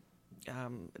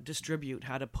distribute,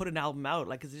 how to put an album out.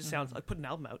 Like, 'cause it just sounds like put an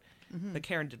album out. But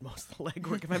Karen did most of the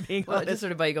legwork. If I'm being honest, just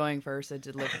sort of by going first, I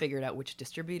did figured out which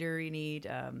distributor you need.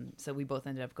 So we both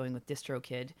ended up going with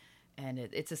DistroKid. And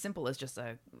it's as simple as just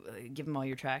give them all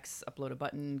your tracks, upload a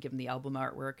button, give them the album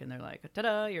artwork, and they're like,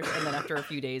 ta-da! And then after a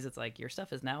few days, it's like, your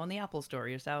stuff is now on the Apple Store.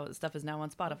 Your stuff is now on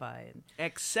Spotify.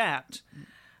 Except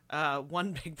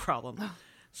one big problem.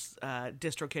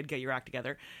 DistroKid, get your act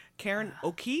together. Karen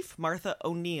O'Keefe, Martha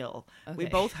O'Neill. Okay. We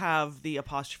both have the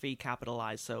apostrophe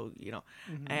capitalized, so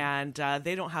and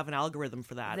they don't have an algorithm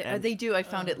for that. They do. I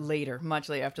found it later, much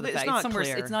later after the fact. It's not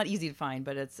clear. It's not easy to find,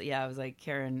 but it's I was like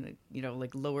Karen,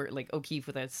 like lower, like O'Keefe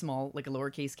with a small, like a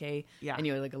lowercase K. Yeah. And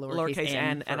like a lowercase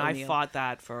N. And I fought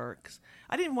that cause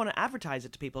I didn't want to advertise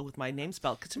it to people with my name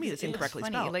spelled, because to me it's incorrectly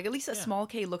spelled. Like, at least a small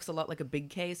K looks a lot like a big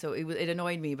K, so it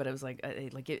annoyed me, but it was like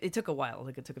it took a while.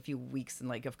 Like, it took a few weeks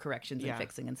and of corrections and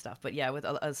fixing and stuff. But with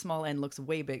a small N looks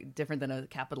way different than a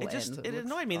capital N. It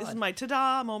annoyed me. Odd. This is my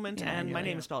ta-da moment, and my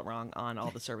name is spelled wrong on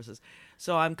all the services.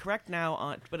 So I'm correct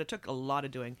now but it took a lot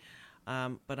of doing.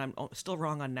 But I'm still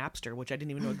wrong on Napster, which I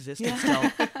didn't even know existed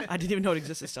still. I didn't even know it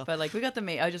existed still. But we got the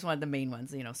main. I just wanted the main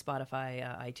ones, Spotify,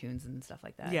 iTunes, and stuff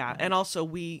like that. Yeah, and also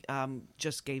we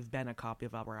just gave Ben a copy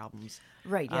of our albums.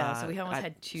 Right. Yeah. So we almost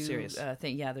had two things.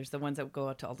 Yeah. There's the ones that go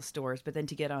out to all the stores, but then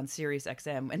to get on Sirius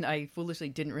XM, and I foolishly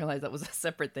didn't realize that was a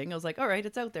separate thing. I was like, all right,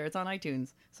 it's out there. It's on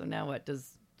iTunes. So now what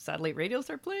does satellite radio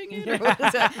start playing it? Or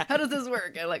how does this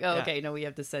work? I'm like, okay, no, we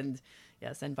have to send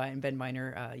Ben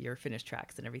Miner your finished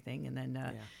tracks and everything, and then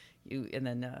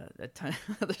a ton,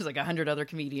 there's 100 other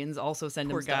comedians also send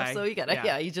him stuff. Guy. So you got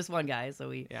he's just one guy.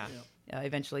 So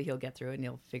eventually he'll get through it and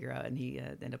he'll figure out, and he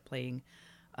end up playing.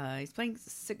 He's playing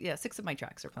 6 of my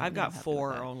tracks are playing. I've got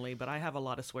 4 only, but I have a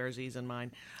lot of swearsies in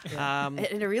mine. And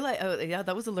I realized,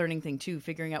 that was a learning thing too,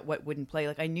 figuring out what wouldn't play.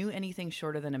 Like, I knew anything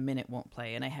shorter than a minute won't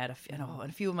play, and I had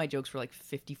a few of my jokes were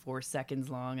 54 seconds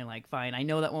long, and fine, I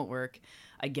know that won't work.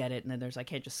 I get it, and then I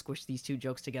can't just squish these 2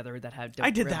 jokes together that have.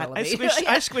 I did that. I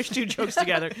squished 2 jokes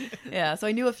together. Yeah, so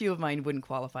I knew a few of mine wouldn't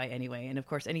qualify anyway, and of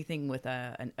course anything with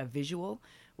a visual,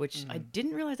 which I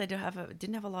didn't realize I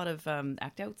didn't have a lot of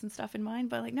act outs and stuff in mind,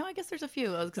 but no, I guess there's a few,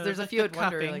 because there's a few at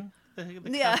Wonder.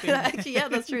 Actually,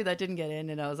 that's true. That didn't get in,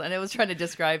 and I was trying to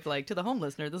describe to the home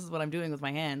listener, this is what I'm doing with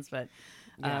my hands, but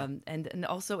and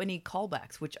also any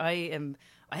callbacks, which I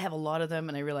have a lot of them,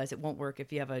 and I realize it won't work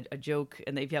if you have a joke,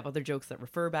 and if you have other jokes that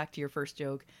refer back to your first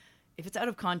joke. If it's out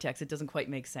of context, it doesn't quite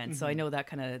make sense. So I know that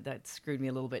that screwed me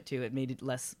a little bit too. It made it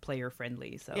less player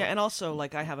friendly. So and also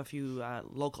I have a few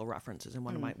local references in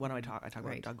one of my I talk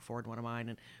about Doug Ford, one of mine,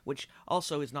 and which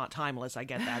also is not timeless. I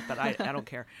get that, but I don't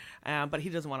care. But he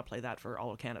doesn't want to play that for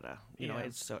all of Canada.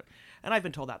 It's so. And I've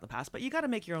been told that in the past. But you got to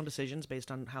make your own decisions based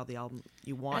on how the album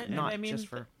you want, just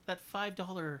for that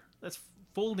 $5 that's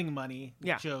folding money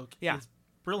joke. Yeah. Is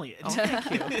brilliant.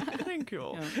 Thank you. Thank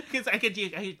you. Because I could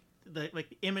the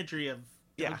imagery of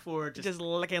Doug Ford just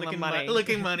licking money.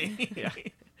 Licking money.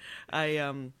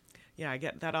 I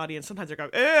get that audience. Sometimes they're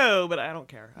going, "Ew," but I don't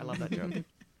care. I love that joke.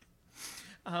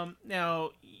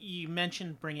 Now, you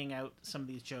mentioned bringing out some of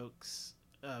these jokes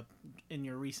in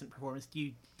your recent performance.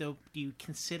 Do you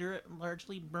consider it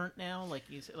largely burnt now? Like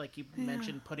you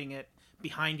mentioned, putting it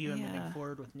behind you and moving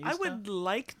forward with new stuff? I would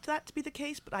like that to be the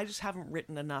case, but I just haven't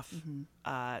written enough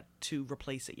to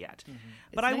replace it yet.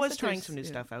 But I was trying some new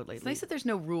stuff out lately. It's nice that there's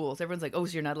no rules. Everyone's like, oh,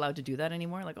 so you're not allowed to do that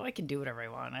anymore? Like, oh, I can do whatever I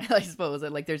want, I suppose.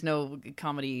 There's no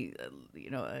comedy,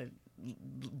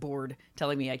 board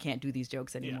telling me I can't do these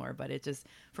jokes anymore. But it's just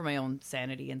for my own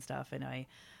sanity and stuff. And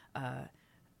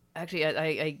Actually,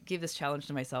 I gave this challenge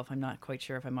to myself. I'm not quite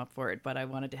sure if I'm up for it, but I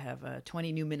wanted to have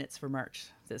 20 new minutes for March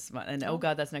this month. And oh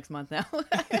God, that's next month now.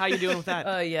 How you doing with that?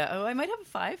 I might have a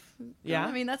 5. Yeah.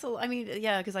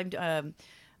 Because I'm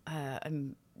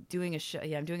doing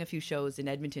I'm doing a few shows in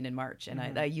Edmonton in March, and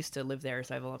I used to live there,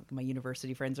 so I have my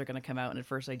university friends are going to come out. And at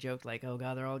first I joked oh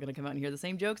God, they're all going to come out and hear the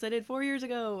same jokes I did 4 years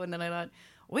ago. And then I thought,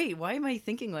 wait, why am I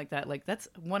thinking like that? Like, that's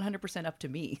 100% up to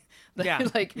me. Yeah,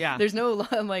 Like, yeah. there's no,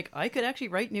 I'm like, I could actually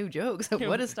write new jokes.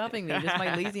 What is stopping me? Just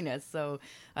my laziness. So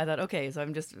I thought, okay, so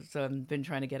I've been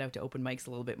trying to get out to open mics a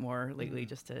little bit more lately,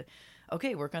 just to,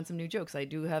 work on some new jokes. I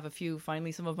do have a few.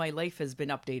 Finally, some of my life has been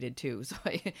updated too. So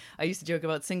I used to joke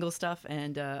about single stuff,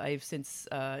 and I've since,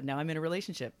 now I'm in a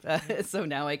relationship. So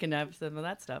now I can have some of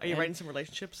that stuff. Are you And- writing some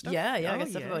relationship stuff? Yeah, I Oh, got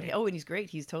stuff about. yay. Oh, and he's great.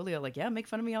 He's totally like, yeah, make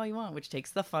fun of me all you want, which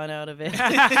takes the fun out of it. And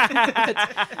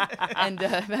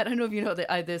Matt, I don't know if you know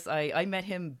that I met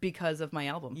him because of my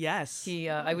album. Yes.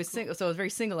 I was single, so I was very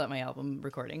single at my album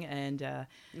recording, and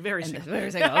Very and single.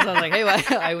 very single. So I was like, hey, well,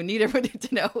 I would need everybody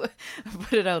to know,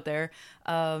 put it out there.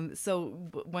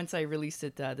 Once I released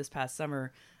it this past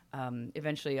summer.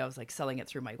 Eventually I was like selling it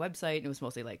through my website, and it was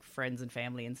mostly like friends and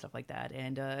family and stuff like that.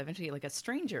 And eventually like a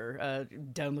stranger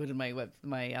downloaded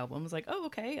my album. I was like, oh,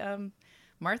 okay.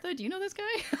 Martha, do you know this guy?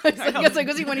 I was like,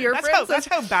 was he one of your friends? That's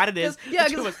how bad it is. Yeah,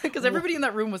 because everybody in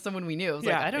that room was someone we knew. I was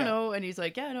like, Yeah, I don't yeah. know, and he's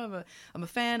like, yeah, no, I'm a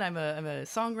fan. I'm a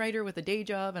songwriter with a day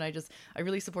job, and I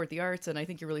really support the arts, and I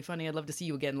think you're really funny. I'd love to see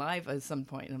you again live at some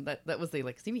point. And that was the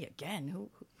like, see me again?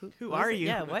 Who are is it? you?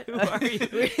 Yeah, what? Who are you?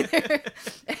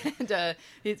 And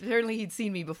apparently he'd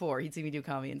seen me before. He'd seen me do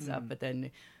comedy and stuff, but then.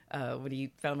 When he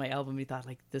found my album, he thought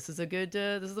like, this is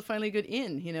finally a good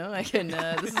in, you know, I can,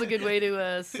 this is a good way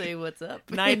to say what's up.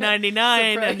 $9.99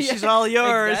 and Yeah, she's all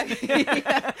yours. exactly.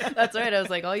 Yeah, that's right. I was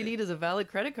like, all you need is a valid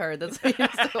credit card. That's how you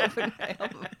have to open my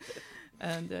album.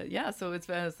 And so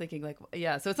I was thinking like,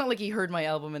 so it's not like he heard my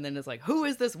album and then it's like, who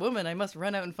is this woman? I must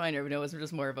run out and find her. No, it was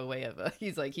just more of a way of,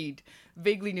 he's like, he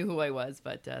vaguely knew who I was,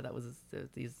 but that was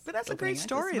these. But that's a opening great acts.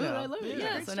 story, It's smooth. though. I love it. Yeah,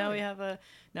 Yeah. great So now story. we have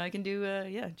now I can do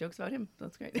jokes about him.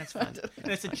 That's great. That's fun.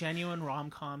 And it's a genuine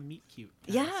rom-com meet cute.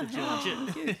 Yeah.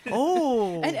 situation.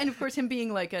 Oh. And of course, him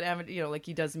being like an amateur, you know, like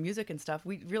he does music and stuff.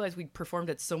 We realized we performed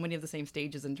at so many of the same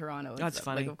stages in Toronto. And That's stuff.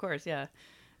 funny. Like, of course, yeah.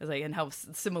 It's like, and how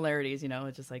similarities, you know,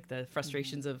 it's just like the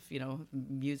frustrations of, you know,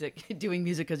 music, doing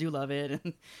music because you love it,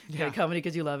 and comedy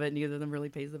because you love it. Neither of them really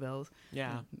pays the bills.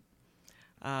 Yeah.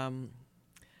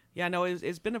 No,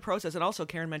 it's been a process. And also,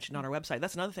 Karen mentioned on our website,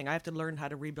 that's another thing. I have to learn how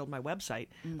to rebuild my website.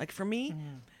 Like, for me,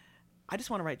 I just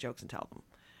want to write jokes and tell them.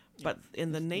 But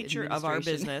in the nature of our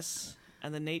administration. business,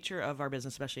 and the nature of our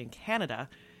business, especially in Canada,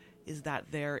 is that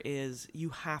you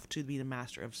have to be the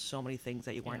master of so many things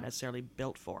that you weren't necessarily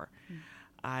built for.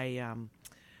 I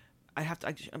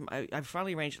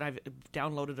finally arranged, and I've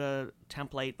downloaded a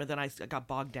template, but then I got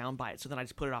bogged down by it. So then I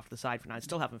just put it off to the side for now. I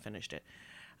still haven't finished it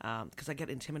because I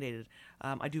get intimidated.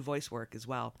 I do voice work as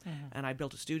well, and I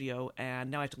built a studio,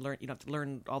 and now I have to learn. You have to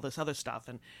learn all this other stuff,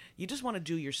 and you just want to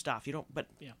do your stuff. You don't, but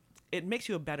it makes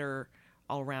you a better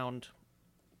all-around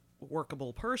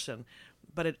workable person,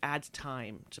 but it adds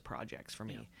time to projects for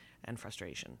me and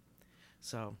frustration.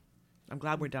 So. I'm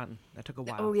glad we're done. That took a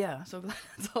while. Oh yeah, so glad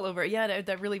it's all over. Yeah,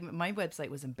 that really, my website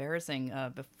was embarrassing.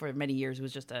 For many years, it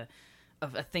was just a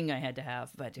thing I had to have,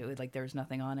 but it was like there was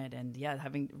nothing on it. And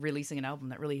releasing an album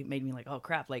that really made me like, oh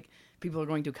crap, like people are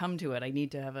going to come to it. I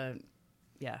need to have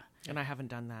And I haven't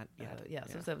done that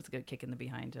yet. So that was a good kick in the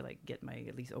behind to like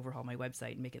at least overhaul my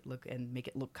website and make it look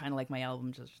kind of like my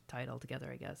album, just tie it all together,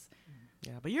 I guess.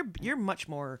 Yeah, but you're much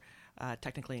more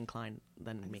technically inclined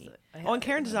than me. I And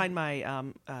Karen designed my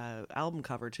album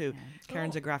cover too.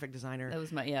 Karen's a graphic designer. That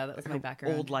was my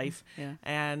background. Old life. Yeah.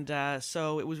 And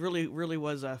so it was really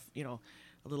was a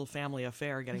a little family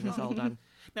affair getting this all done.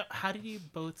 Now, how did you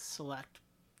both select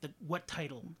what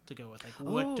title to go with? Like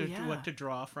Oh, what to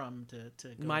draw from to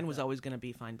go Mine with was that? always going to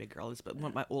be Fine Big Girl. It's one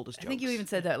of my oldest I jokes. think you even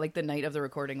said that like the night of the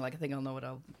recording. Like I think I'll know what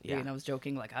I'll do. Yeah. And I was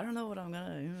joking like I don't know what I'm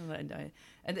gonna.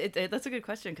 And that's a good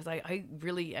question because I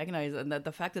really agonize and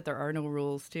the fact that there are no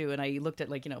rules too. And I looked at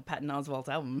like Patton Oswalt's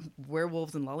album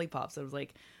Werewolves and Lollipops. I was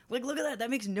like look at that. That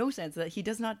makes no sense that he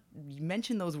does not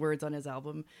mention those words on his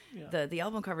album. Yeah. The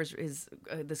album cover is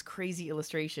this crazy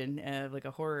illustration like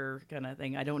a horror kind of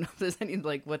thing. I don't know if there's any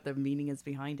like what the meaning is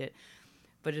behind it,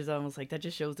 but it's almost like that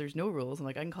just shows there's no rules. I'm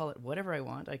like I can call it whatever I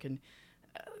want. I can.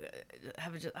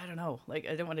 Have it just, I don't know. Like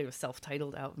I don't want to do a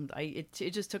self-titled album. It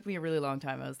just took me a really long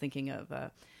time. I was thinking of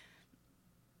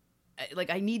like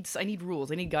I need rules.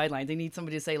 I need guidelines. I need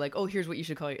somebody to say like, oh, here's what you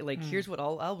should call it. Like here's what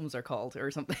all albums are called or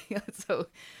something. So,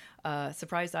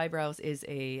 Surprised Eyebrows is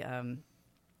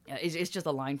it's just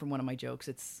a line from one of my jokes.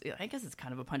 I guess it's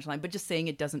kind of a punchline, but just saying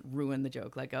it doesn't ruin the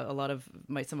joke. Like a lot of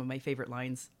some of my favorite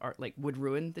lines are like would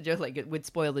ruin the joke. Like it would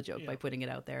spoil the joke by putting it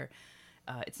out there.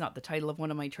 It's not the title of one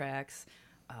of my tracks.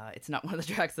 It's not one of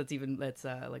the tracks that's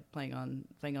like playing on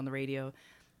the radio.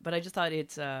 But I just thought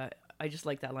I just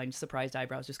like that line. Surprised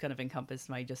Eyebrows just kind of encompassed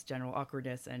my just general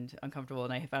awkwardness and uncomfortable.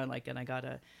 And I found and I got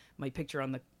my picture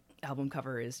on album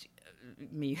cover is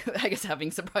me, I guess,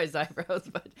 having surprised eyebrows.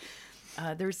 But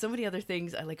there's so many other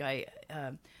things.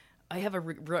 I have a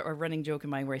running joke in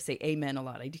mind where I say amen a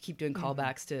lot. I do keep doing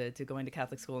callbacks to going to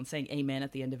Catholic school and saying amen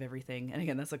at the end of everything. And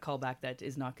again, that's a callback that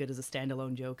is not good as a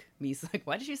standalone joke. Me's like,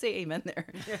 why did you say amen there?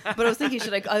 But I was thinking, so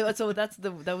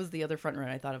that was the other front run.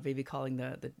 I thought of maybe calling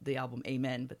the album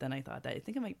Amen, but then I thought that I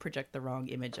think I might project the wrong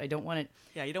image. I don't want it.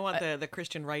 Yeah, you don't want the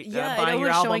Christian right I buying don't your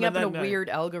want album showing up and in then, a weird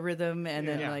algorithm and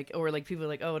then Yeah. or people are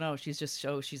like, oh no, she's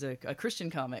a Christian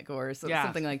comic or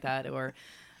something like that, or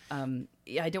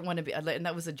I don't want to be, and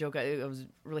that was a joke I was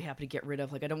really happy to get rid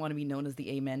of. Like, I don't want to be known as the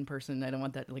Amen person. I don't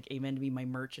want that, like, Amen to be my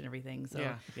merch and everything. So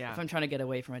Yeah. if I'm trying to get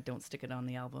away from it, don't stick it on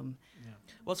the album.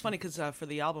 Well, it's funny because for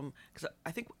the album, because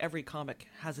I think every comic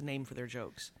has a name for their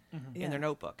jokes in their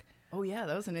notebook. Oh yeah,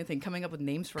 that was another thing. Coming up with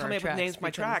names for Coming our up tracks. with names for my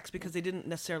tracks because they didn't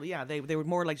necessarily, they were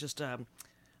more like just,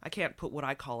 I can't put what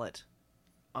I call it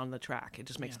on the track. It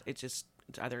just makes, it's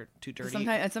either too dirty.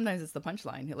 Sometimes it's the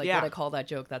punchline. Like, what I call that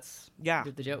joke, that's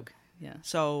the joke. Yeah.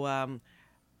 So,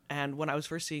 and when I was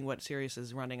first seeing what Sirius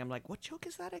is running, I'm like, what joke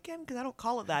is that again? Because I don't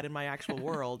call it that in my actual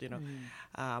world, So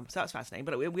that was fascinating.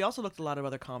 But we also looked at a lot of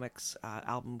other comics,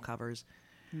 album covers,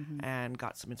 and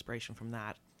got some inspiration from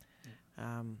that.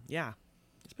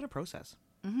 It's been a process.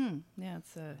 Yeah,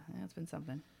 it's been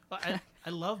something. Well, I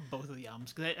love both of the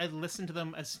albums because I listened to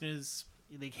them as soon as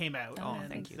they came out, and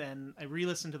thank you. then I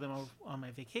re-listened to them on my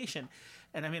vacation,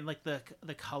 and I mean, like the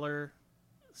color.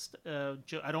 I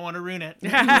don't want to ruin it, for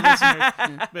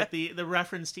listeners, but the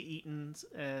reference to Eaton's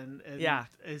and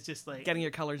is just like Getting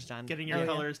your colors done. Getting your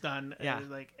colors done. Yeah.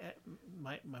 Like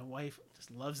my wife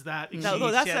just loves that.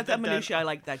 That's that minutia. I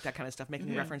like that kind of stuff,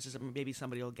 making references that maybe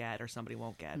somebody will get or somebody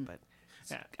won't get, but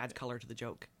adds color to the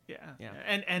joke. Yeah. Yeah.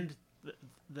 And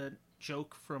the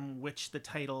joke from which the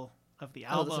title of the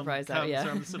album the surprise comes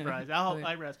from, the surprise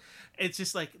eyebrows. It's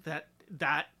just like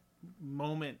that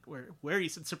moment where you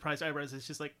said surprise eyebrows is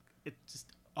just like, it just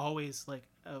always like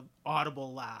a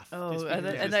audible laugh.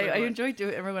 I enjoyed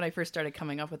doing. Remember when I first started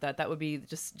coming up with that? That would be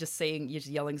just saying, just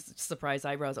yelling surprise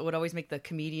eyebrows. It would always make the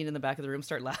comedian in the back of the room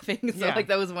start laughing. So like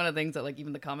that was one of the things that like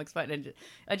even the comics find. And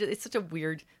it's such a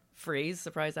weird phrase,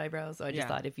 surprise eyebrows. So I just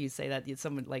thought if you say that,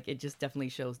 someone like it just definitely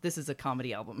shows this is a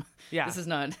comedy album. Yeah, this is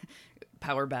not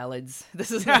power ballads.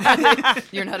 This is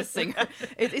not, you're not a singer.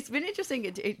 It's been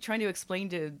interesting trying to explain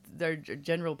to their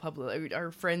general public,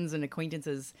 our friends and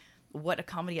acquaintances, what a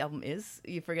comedy album is.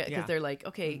 You forget because they're like,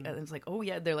 okay, and it's like, oh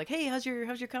yeah, they're like, hey, how's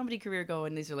your comedy career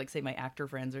going? These are like, say, my actor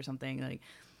friends or something. Like,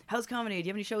 how's comedy? Do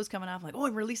you have any shows coming up? I'm like, oh,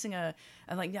 I'm releasing I'm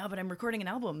like, yeah, but I'm recording an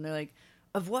album. And they're like,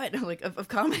 of what? I'm like, of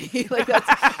comedy. Like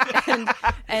that's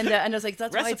and I was like,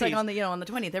 that's why it's like on the on the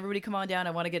 20th. Everybody come on down.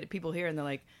 I want to get people here. And they're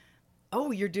like,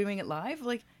 oh, you're doing it live?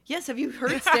 Like, yes. Have you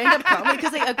heard stand-up comedy?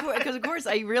 Because of course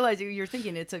I realize you're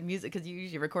thinking it's a music, because you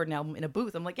usually record an album in a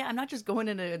booth. I'm like, yeah, I'm not just going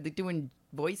in doing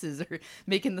voices or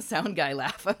making the sound guy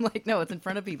laugh. I'm like, no, it's in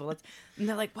front of people. And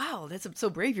they're like, wow, that's so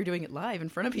brave. You're doing it live in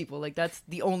front of people. Like that's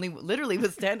the only, literally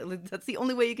with that's the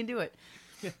only way you can do it.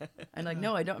 And like,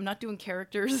 no, I'm not doing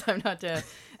characters. I'm not,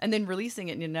 and then releasing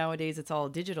it. And nowadays it's all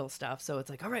digital stuff. So it's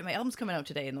like, all right, my album's coming out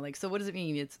today. And they're like, so what does it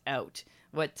mean it's out?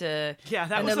 What, that and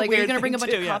was they're like, are you going to bring a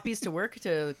bunch of copies to work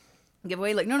to give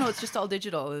away? Like, no, it's just all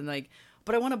digital. And like,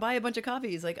 but I want to buy a bunch of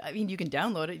copies. Like, I mean, you can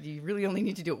download it. You really only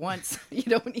need to do it once. You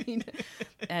don't need.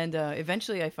 And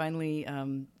eventually I finally,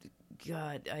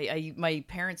 my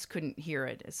parents couldn't hear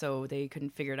it, so they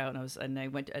couldn't figure it out. And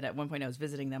at one point I was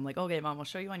visiting them, like, okay, Mom, I'll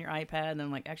show you on your iPad. And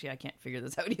I'm like, actually, I can't figure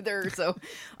this out either. So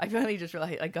I finally just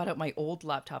realized, I got out my old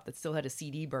laptop that still had a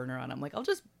CD burner on. I'm like, I'll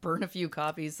just burn a few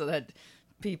copies so that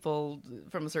people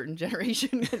from a certain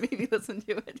generation can maybe listen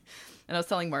to it. And I was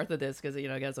telling Martha this because,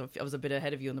 I guess I was a bit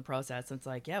ahead of you in the process. And it's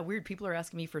like, yeah, weird. People are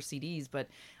asking me for CDs, but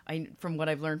from what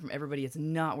I've learned from everybody, it's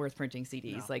not worth printing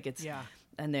CDs. No. Like it's,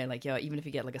 and they're like, yeah, even if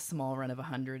you get like a small run of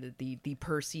 100, the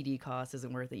per CD cost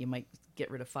isn't worth it. You might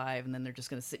get rid of 5 and then they're just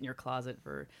going to sit in your closet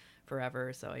for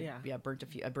forever. So I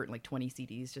burnt like 20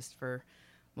 CDs just for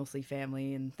mostly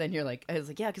family. And then I was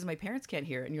like, yeah, because my parents can't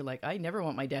hear it. And you're like, I never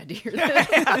want my dad to hear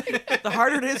that. The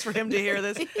harder it is for him to hear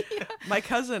this. My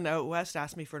cousin out west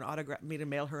asked me for me to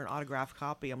mail her an autographed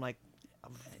copy. I'm like,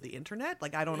 of the internet?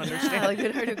 Like, I don't understand. Like,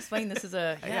 it's hard to explain. This is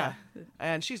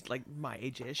And she's like my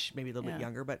age-ish, maybe a little bit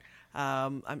younger. But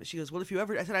she goes, well, if you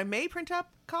ever, I said, I may print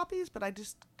up copies, but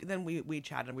then we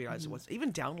chatted and we realized it was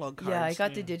even download cards. Yeah, I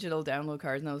got the digital download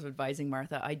cards and I was advising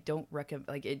Martha, I don't recommend,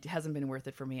 like, it hasn't been worth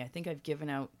it for me. I think I've given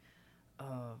out,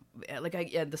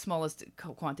 the smallest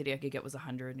quantity I could get was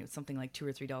 100, and it was something like $2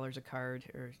 or $3 a card,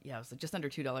 or it was just under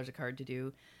 $2 a card to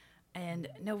do. And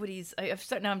nobody's.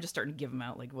 Now I'm just starting to give them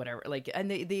out, like whatever. Like, and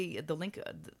the link,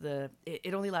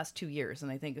 it only lasts 2 years,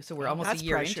 and I think so. We're almost that's a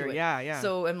year pressure. into it. Yeah.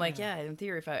 So I'm like, in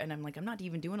theory, I'm like, I'm not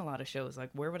even doing a lot of shows.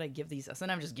 Like, where would I give these? So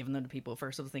I'm just giving them to people.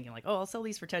 First, I was thinking like, oh, I'll sell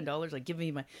these for $10. Like, give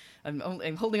me my.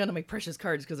 I'm holding onto my precious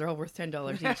cards because they're all worth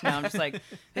 $10 each. Now I'm just like,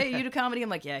 hey, you do comedy? I'm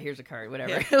like, yeah, here's a card,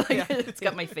 whatever. It's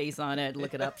got my face on it.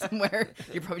 Look it up somewhere.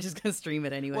 You're probably just gonna stream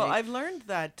it anyway. Well, I've learned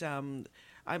that.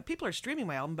 People are streaming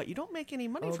my album, but you don't make any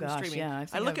money from streaming. Yeah,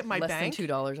 I look at my less bank. than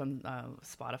 $2 on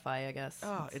Spotify, I guess.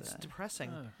 Oh, it's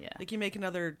depressing. Yeah. Like you make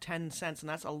another 10 cents, and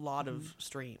that's a lot of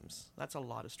streams. That's a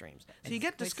lot of streams. So you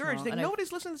get quite discouraged. small, Think and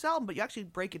nobody's listening to this album, but you actually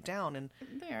break it down and.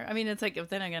 There. I mean, it's like,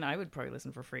 then again, I would probably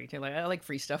listen for free too. Like, I like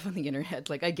free stuff on the internet.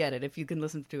 Like, I get it. If you can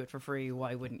listen to it for free,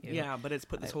 why wouldn't you? Yeah, but it's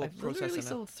put this whole I've process literally in.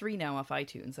 sold 3 now off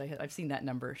iTunes. I've seen that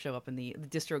number show up in the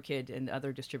DistroKid, and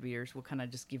other distributors will kind of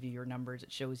just give you your numbers.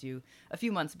 It shows you a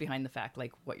few months behind the fact,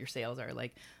 like what your sales are.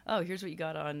 Like, oh, here's what you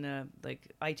got on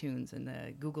like iTunes and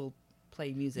Google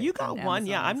Play Music. You got and one,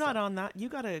 yeah. Amazon I'm not stuff. on that. You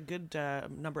got a good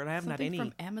number, and I haven't Something had any.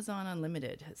 from Amazon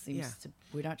Unlimited. It seems to.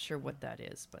 We're not sure what that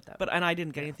is, but that. And I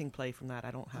didn't get anything play from that.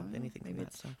 I don't have anything from maybe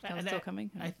that. So. it's still coming.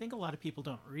 I think a lot of people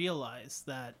don't realize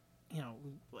that,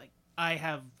 like I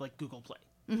have like Google Play.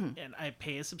 And I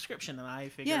pay a subscription, and I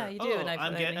figure, Yeah, you do, and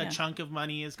I'm getting a chunk of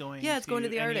money is going. Yeah, it's going to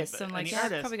the any artist. I'm like,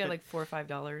 artist, I've probably got but- like $4 or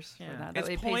 $5 for that. It's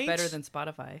It pays better than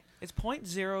Spotify. It's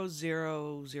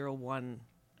 0.0001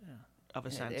 of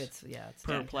a cent It's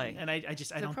per play. And I So don't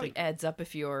it probably think adds up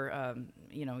if you're,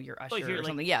 your Usher if you're or like,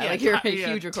 something. Yeah, like you're a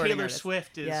yeah, huge recording Taylor artist.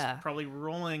 Swift is Yeah. probably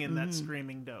rolling in that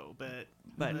streaming dough, but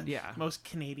yeah. most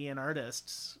Canadian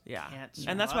artists can't.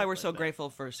 And that's why we're survive so with that. grateful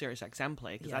for SiriusXM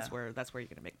Play, because Yeah. that's where you're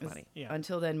gonna make money. Yeah.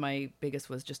 Until then, my biggest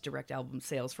was just direct album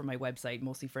sales for my website,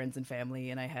 mostly friends and family,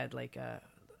 and I had like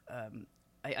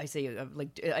I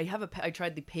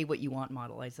tried the pay what you want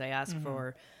model. I ask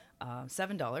for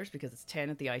 $7 because it's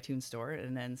 10 at the iTunes store,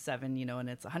 and then 7, and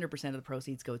it's 100% of the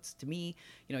proceeds goes to me.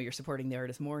 You're supporting the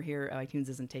artist more here. iTunes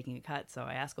isn't taking a cut, so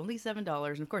I ask only $7, and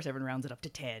of course everyone rounds it up to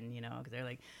 10. Because they're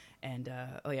like, and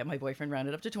my boyfriend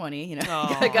rounded up to 20.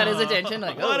 Got his attention.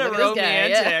 Like, What oh, a look at this guy.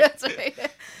 Yeah, romantic.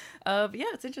 that's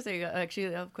right. It's interesting.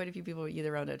 Actually, quite a few people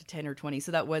either round up to 10 or 20.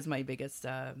 So that was my biggest.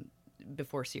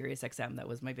 Before SiriusXM, that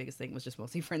was my biggest thing, was just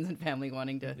mostly friends and family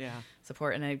wanting to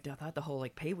support. And I thought the whole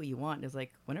like pay what you want is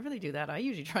like, whenever they do that, I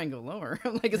usually try and go lower.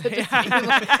 Like, is it just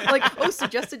like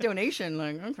suggested donation?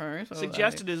 Like, okay, so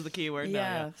Suggested is the key word.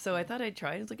 yeah. So I thought I'd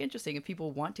try. It's like interesting if people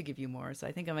want to give you more. So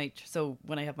I think I might. So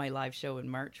when I have my live show in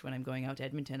March, when I'm going out to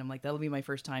Edmonton, I'm like, that'll be my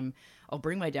first time. I'll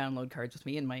bring my download cards with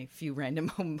me and my few random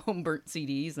home burnt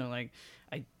CDs, and I'm like,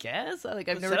 I guess I've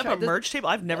never set up tried a merch table.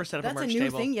 I've never set up a merch That's a new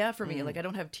table. thing, yeah, for me. Like, I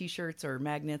don't have T-shirts or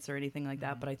magnets or anything like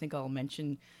that, but I think I'll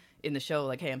mention in the show,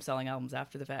 like, hey, I'm selling albums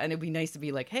after the fact, and it'd be nice to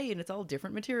be like, hey, and it's all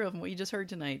different material from what you just heard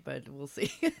tonight, but we'll see.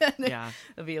 Yeah,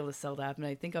 I'll be able to sell that, and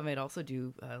I think I might also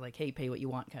do like, hey, pay what you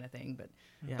want kind of thing,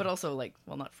 but also like,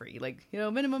 well, not free, like,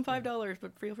 minimum $5,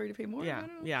 but feel free to pay more.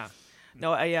 Yeah.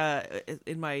 No, I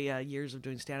in my years of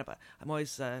doing stand-up, I'm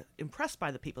always impressed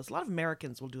by the people. A lot of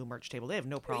Americans will do a merch table. They have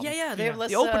no problem. Yeah, they have less.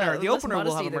 The opener less will have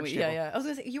modesty a than merch we- table. Yeah. I was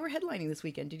gonna say, you were headlining this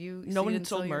weekend. Did you? No so you one didn't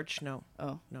sell sold your- merch. No.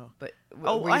 Oh No. But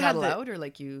Oh, were you I not had the- allowed, or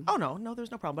like you? Oh no,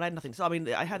 there's no problem. But I had nothing. So I mean,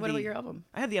 I had What about your album?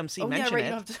 I had the MC Oh yeah, mention right. it.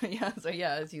 You don't have to, yeah. So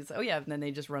yeah, as you say, and then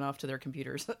they just run off to their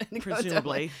computers. And go down.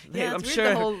 Presumably. Yeah, I'm it's weird, sure.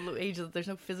 the whole age of there's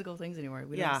no physical things anymore.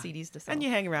 We don't have CDs to sell. And you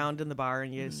hang around in the bar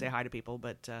and you say hi to people,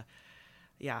 but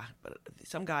but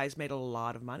some guys made a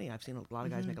lot of money. I've seen a lot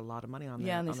of guys make a lot of money on that.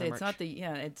 and they say it's not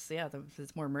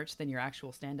it's more merch than your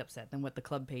actual stand-up set than what the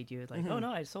club paid you. Like, oh no,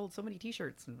 I sold so many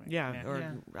T-shirts. And like,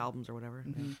 or albums or whatever.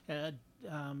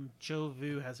 Joe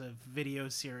Vu has a video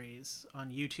series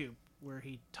on YouTube where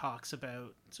he talks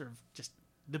about sort of just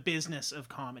the business of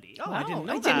comedy. Oh, I didn't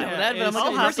know I didn't know that, but I'm like, I'll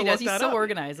of have course to he does. look He's that so up.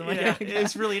 organized. I'm like, Yeah,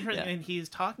 it's really interesting, Yeah. and he's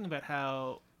talking about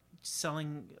how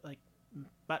selling like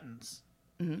buttons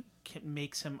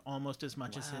makes him almost as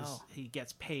much as he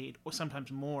gets paid, or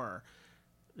sometimes more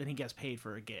than he gets paid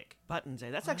for a gig. Buttons,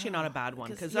 That's actually not a bad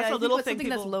one, because yeah, that's I a think little what's thing something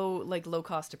people... that's low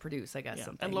cost to produce, I guess.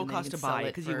 Something and low then cost you to can sell buy, it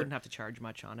because you for- wouldn't have to charge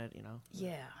much on it,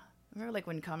 Yeah, I remember like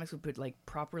when comics would put like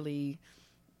properly,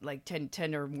 like 10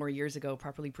 or more years ago,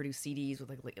 properly produced CDs with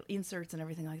like inserts and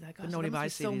everything like that. Gosh, nobody that must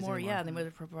buys be so CDs more. anymore. Yeah, they would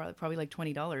have probably like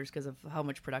 $20 because of how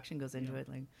much production goes into it.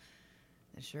 Like,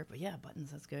 sure, but yeah,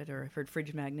 buttons, that's good. Or I've heard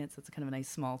fridge magnets. That's kind of a nice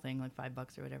small thing, like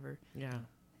 $5 or whatever. Yeah.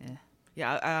 Yeah.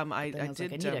 Yeah, I Then I was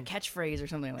did. like, I need a catchphrase or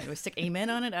something. Like, stick amen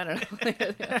on it. I don't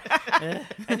know.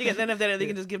 And you get, then if they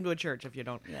can just give them to a church if you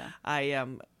don't. Yeah. I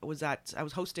was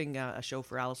hosting a show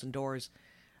for Alison Doors,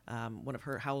 one of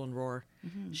her Howl and Roar.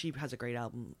 She has a great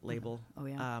album label. Oh,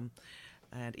 yeah.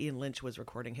 and Ian Lynch was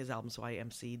recording his album, so I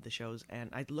emceed the shows. And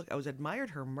I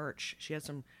admired her merch. She had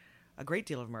a great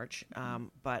deal of merch,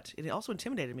 but it also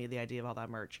intimidated me, the idea of all that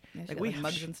merch. Yeah, like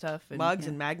mugs and stuff. And, mugs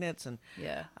and magnets and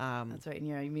that's right. And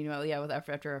yeah, meanwhile,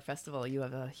 after our festival, you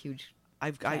have a huge.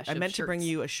 I meant to bring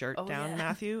you a shirt down,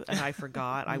 Matthew, and I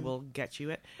forgot. I will get you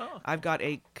it. I've got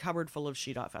a cupboard full of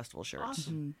She Dot Festival shirts.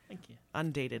 Awesome. Thank you.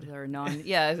 Undated. Our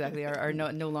exactly. Our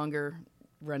no longer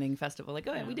running festival. Like,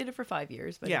 we did it for 5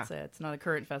 years, but it's not a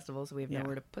current festival, so we have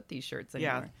nowhere to put these shirts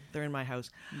anymore. Yeah, they're in my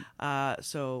house.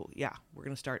 So, we're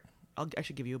going to start. I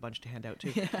should give you a bunch to hand out,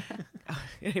 too.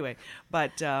 Anyway,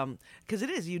 but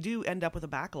because you do end up with a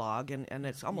backlog, and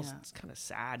it's almost it's kind of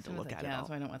sad to look at it all.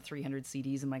 So I don't want 300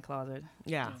 CDs in my closet.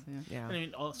 Yeah. I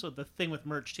mean, also, the thing with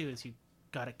merch, too, is you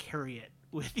got to carry it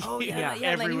with you. Oh,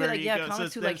 everywhere you go.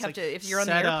 Comics who have to, if you're on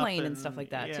the airplane and stuff like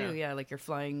that, too. Yeah, like you're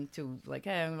flying to, like,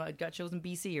 hey, I got shows in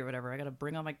BC or whatever. I got to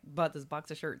bring on this box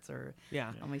of shirts or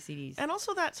all my CDs. And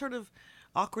also that sort of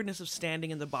awkwardness of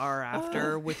standing in the bar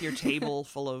after with your table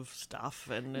full of stuff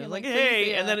and like,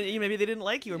 hey, and then maybe they didn't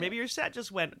like you, or maybe your set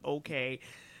just went okay.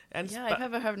 And I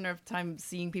have a enough time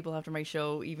seeing people after my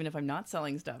show, even if I'm not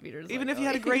selling stuff. Even if you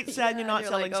had a great set and you're not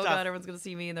selling stuff. Oh God, everyone's going to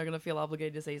see me and they're going to feel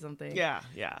obligated to say something. Yeah.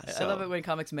 I love it when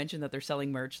comics mention that they're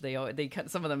selling merch. They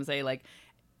some of them say like,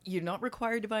 you're not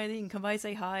required to buy anything. Come by,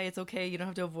 say hi. It's okay. You don't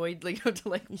have to avoid,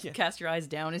 cast your eyes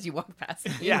down as you walk past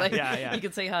me. You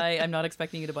can say hi. I'm not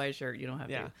expecting you to buy a shirt. You don't have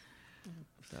to.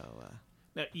 So,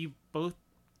 now, you both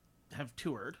have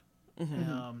toured.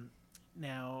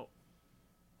 Now,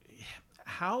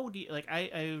 how do you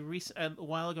a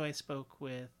while ago I spoke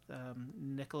with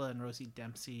Nicola and Rosie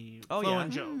Dempsey.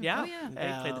 And Joe.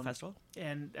 They played the festival,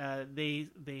 and they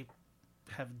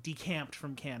have decamped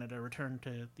from Canada, returned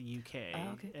to the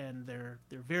UK, and they're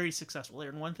very successful there.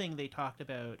 And one thing they talked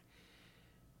about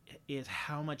is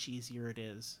how much easier it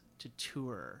is to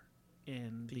tour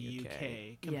in the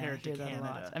UK compared to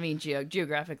Canada. I mean,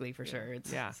 geographically for sure,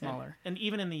 it's smaller. And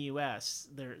even in the US,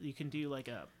 you can do like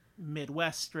a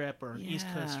Midwest strip or an East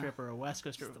Coast strip or a West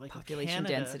Coast strip. Like population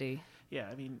Canada, density. Yeah,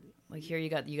 I mean, like here you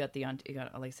got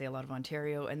like say a lot of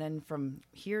Ontario, and then from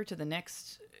here to the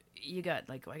next. You got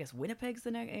I guess Winnipeg's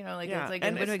the next, it's like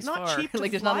and Winnipeg's not far. cheap to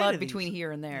there's fly not a lot to between these.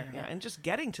 here and there. And just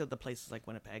getting to the places like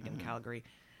Winnipeg and Calgary,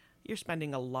 you're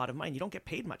spending a lot of money. You don't get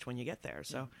paid much when you get there.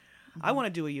 So I want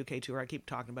to do a UK tour. I keep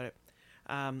talking about it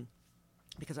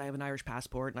because I have an Irish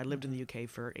passport and I lived in the UK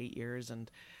for 8 years.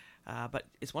 And but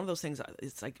it's one of those things.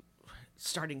 It's like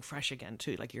starting fresh again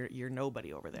too. Like you're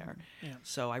nobody over there.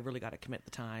 So I really got to commit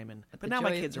the time. But now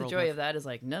my kids are old the joy enough. of that is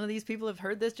like none of these people have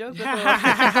heard this joke before.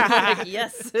 Like,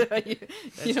 yes,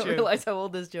 you don't realize how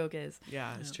old this joke is.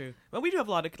 Yeah, it's true. Well, we do have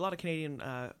a lot of Canadian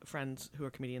friends who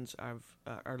are comedians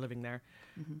are living there.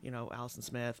 Alison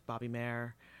Smith, Bobby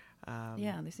Mayer.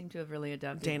 They seem to have really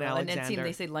adapted. Dana well. Alexander. And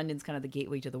they say London's kind of the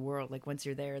gateway to the world. Like once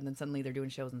you're there, and then suddenly they're doing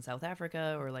shows in South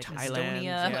Africa or like Thailand, Estonia.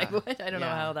 yeah. Like what? I don't know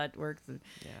how that works.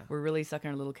 Yeah. We're really stuck in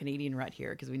our little Canadian rut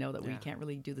here because we know that we can't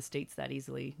really do the States that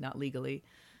easily, not legally.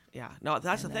 Yeah, no,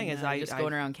 that's the thing is I just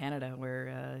going around Canada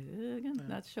where again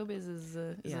that showbiz is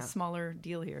a smaller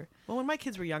deal here. Well, when my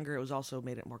kids were younger, it was also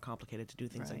made it more complicated to do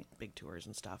things like big tours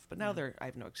and stuff. But now I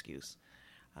have no excuse.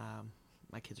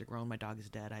 My kids are grown. My dog is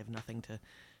dead. I have nothing to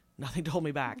hold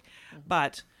me back.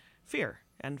 But fear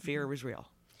was real.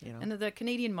 And the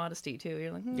Canadian modesty too.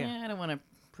 You're like, I don't want to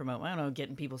promote. I don't know, get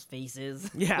in people's faces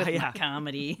with my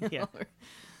comedy.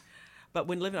 But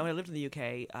when I lived in the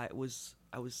UK, I was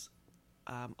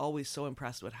always so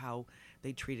impressed with how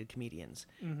they treated comedians.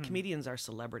 Comedians are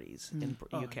celebrities in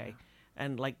UK. Yeah.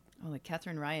 And like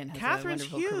Catherine Ryan has Catherine's a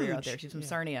wonderful career out there. She's from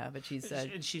Sarnia, but she's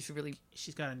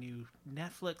got a new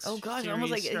Netflix. Oh gosh, series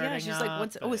almost like she's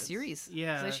like a series.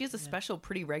 Yeah, so she has a special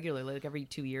pretty regularly, like every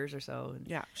 2 years or so.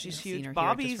 And, she's huge. Seen her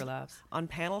Bobby's on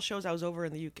panel shows. I was over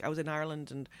in the UK. I was in Ireland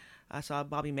and I saw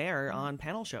Bobby Mayer on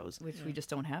panel shows, which we just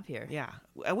don't have here. Yeah,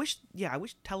 I wish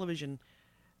television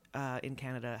in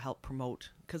Canada help promote,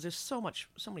 because there's so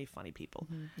many funny people,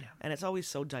 and it's always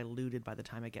so diluted by the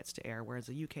time it gets to air. Whereas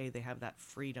the UK, they have that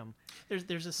freedom.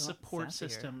 There's a support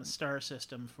system, a star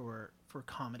system for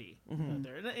comedy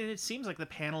there, and it seems like the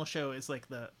panel show is like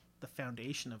the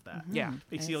foundation of that. Yeah,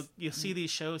 because you'll see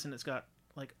these shows and it's got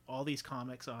like all these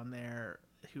comics on there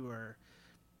who are,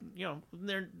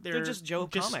 they're just Joe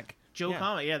Comic.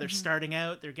 Comic, they're starting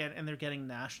out. They're getting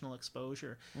national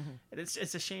exposure, and it's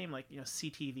a shame. Like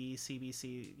CTV,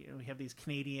 CBC, we have these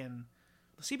Canadian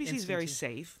CBC is very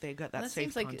safe. They got that That safe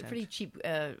seems like content. a pretty cheap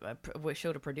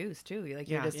show to produce too. Like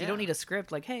Yeah. you don't need a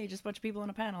script. Like, hey, just a bunch of people on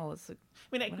a panel. It's like,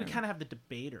 I mean, we kind of have the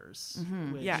debaters.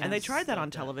 which Yeah, and they is tried that like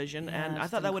on television, yeah, and it I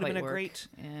just thought that didn't would have been quite a work. great.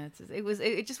 Yeah,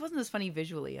 it just wasn't as funny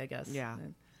visually, I guess. Yeah.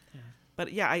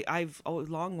 But yeah, I've always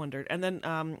long wondered. And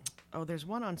then, there's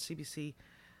one on CBC.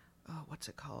 Oh, what's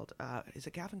it called? Is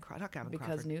it Gavin Crawford? Not Gavin Because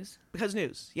Crawford. news. Because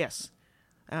News, yes.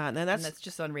 And And that's that's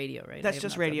just on radio, right? I that's have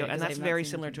just not- radio, okay, and 'cause I that's have not very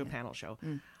seen similar it to a yet. panel show.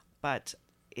 But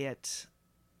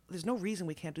there's no reason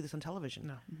we can't do this on television.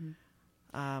 No.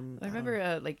 I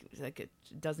remember like a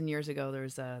dozen years ago, there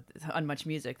was on Much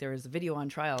Music, there was a video on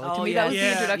trial. Like, to Oh, me, that was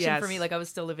yes. the introduction for Yes. me. Like I was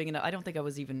still living I don't think I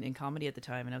was even in comedy at the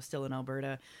time, and I was still in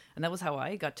Alberta, and that was how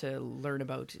I got to learn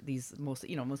about these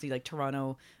mostly like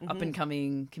Toronto up and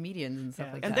coming comedians and stuff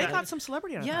Yeah. like And that. they got some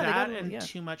celebrity on it. Yeah, they That got- and yeah.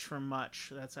 Too Much for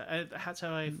Much. That's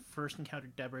how I first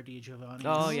encountered Deborah DiGiovanni's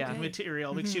Oh, yeah.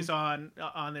 material because she's on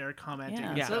there commenting. Yeah,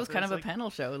 and Yeah. so that was stuff, kind and of a it's like, panel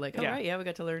show. Like, Yeah. all right, yeah, we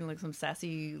got to learn like some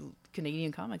sassy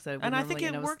Canadian comics. That And I think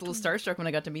it I was worked. a little starstruck when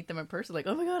I got to meet them in person. Like,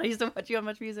 oh my god, I used to watch you on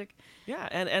Much Music. Yeah,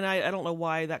 and I don't know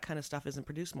why that kind of stuff isn't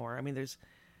produced more. I mean,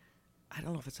 I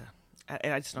don't know if it's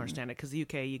I just don't understand it, because the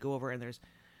UK, you go over and there's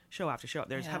show after show.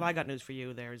 There's Yeah. Have I Got News for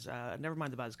You? There's Never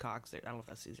Mind the Buzzcocks. I don't know if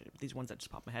that's these ones that just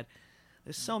pop in my head.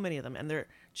 There's so many of them, and they're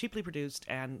cheaply produced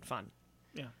and fun.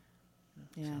 Yeah.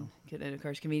 Yeah, and of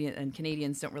course,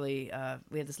 Canadians don't really.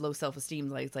 We have this low self-esteem.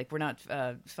 Like it's like we're not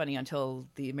funny until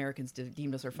the Americans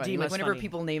deemed us are funny. Deem Like us whenever funny.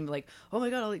 people name like, oh my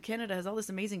god, Canada has all this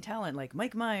amazing talent, like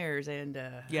Mike Myers and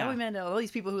Howie Mandel, all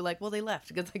these people who they left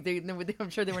because like I'm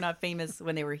sure they were not famous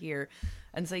when they were here,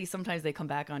 and so sometimes they come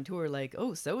back on tour like,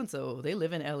 oh, so and so they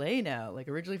live in L.A. now, like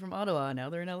originally from Ottawa, now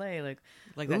they're in L.A. Like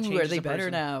that ooh, changes are they a better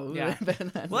person. now? Ooh, Yeah. better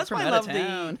than Well, that's from why I out of love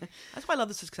town. that's why I love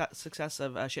the success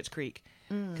of Schitt's Creek,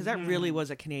 because that really was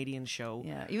a Canadian show.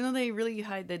 Yeah, even though they really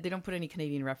hide that they don't put any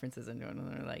Canadian references into it, and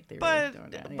they're like they But really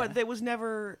don't, but it was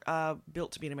never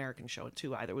built to be an American show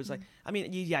too either. It was like, I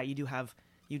mean, you do have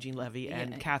Eugene Levy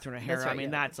and Yeah, Catherine O'Hara. that's right, I mean,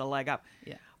 yeah. that's a leg up.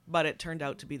 Yeah. But it turned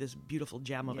out to be this beautiful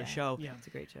gem of a show. Yeah. It's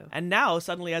a great show. And now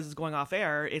suddenly, as it's going off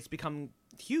air, it's become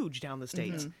huge down the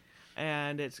states,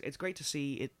 and it's great to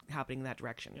see it happening in that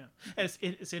direction. Yeah, and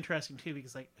it's interesting too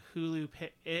because like Hulu,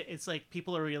 it's like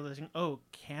people are realizing, oh,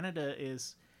 Canada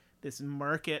is this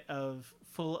market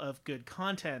full of good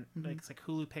content. Like it's like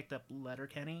Hulu picked up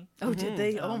Letterkenny. Oh, did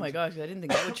they? Oh my gosh, I didn't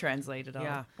think that would translate at all.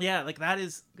 Yeah, Yeah, like that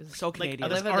is so like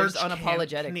Canadian. I love how Arch there's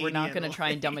unapologetic. We're not Canadian, going to try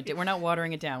and dumb it down. We're not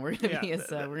watering it down. We're going to Yeah. be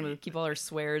we're going to keep all our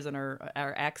swears and our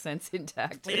accents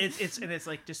intact. it's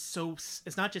like just so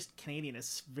it's not just Canadian.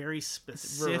 It's very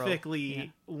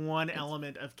specifically one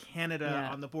element of Canada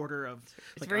Yeah. on the border of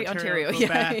like very Ontario, yeah,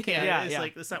 Quebec. yeah. Yeah, It's yeah.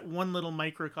 like it's that one little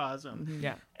microcosm.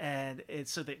 Yeah. And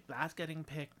it's so that's getting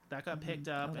picked. That got picked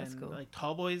up, Oh, that's and cool. like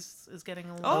Tall Boys is getting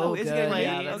a Oh, little is good. getting play.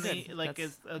 Yeah, in that's- the- like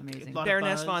that's is a amazing. lot of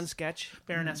Baroness buzz. Von Sketch.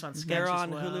 Baroness Von Sketch. They're as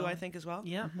on well. Hulu, I think, as well.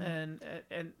 Yeah, and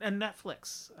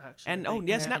Netflix actually. And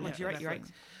yes, Netflix. You're right.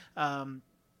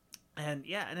 And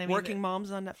yeah, and I mean, Working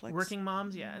Moms on Netflix. Working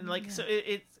Moms, yeah, and like so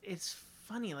it's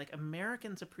funny. Like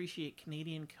Americans appreciate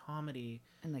Canadian comedy.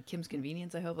 And like Kim's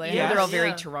Convenience, I hope. Like, I Yes, know they're all very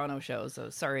yeah. Toronto shows, so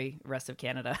sorry, rest of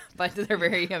Canada. But they're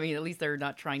very, I mean, at least they're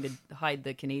not trying to hide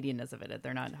the Canadianness of it.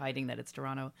 They're not hiding that it's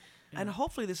Toronto. And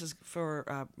hopefully this is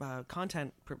for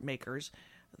content makers,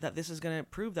 that this is going to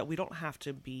prove that we don't have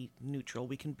to be neutral.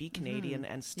 We can be Canadian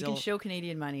and You still. can show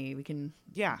Canadian money. We can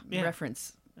Yeah.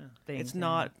 reference things. It's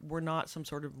not. We're not some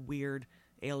sort of weird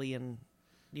alien,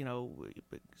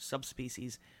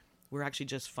 subspecies. We're actually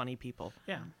just funny people.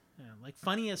 Yeah, yeah, like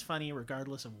funny is funny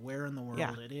regardless of where in the world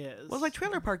Yeah. it is. Well, like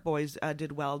Trailer Park Boys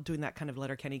did well doing that kind of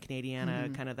Letterkenny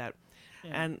Canadiana kind of that,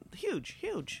 and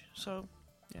huge. So,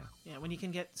 yeah. yeah, when you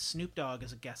can get Snoop Dogg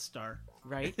as a guest star.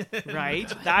 Right.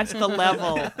 That's the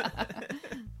level.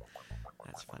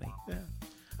 That's funny.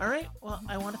 All right. Well,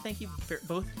 I want to thank you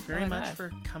both very Oh my much God.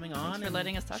 for coming on for and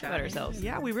letting us talk about chatting. ourselves.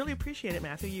 Yeah, we really appreciate it,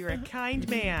 Matthew. You're a kind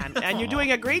man, and you're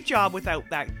doing a great job without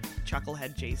that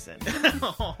chucklehead Jason.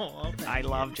 Oh, thank I you.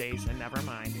 love Jason. Never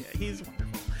mind. He's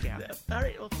wonderful. Yeah. All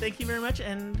right. Well, thank you very much,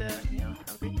 and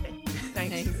have a great day.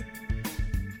 Thanks. Thanks.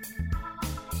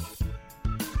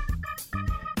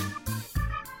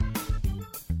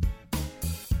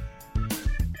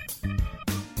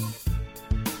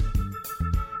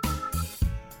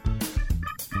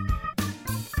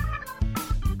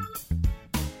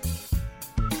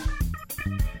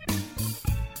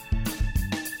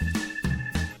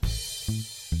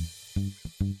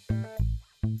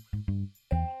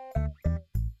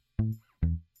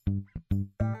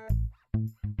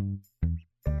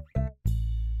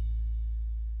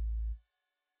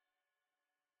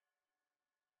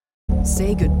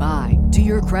 say goodbye to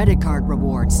your credit card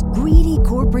rewards. Greedy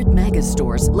corporate mega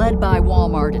stores, led by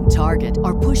Walmart and Target,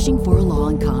 are pushing for a law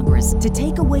in Congress to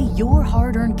take away your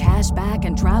hard-earned cash back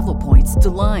and travel points to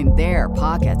line their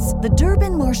pockets. The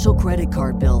Durbin-Marshall credit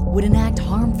card bill would enact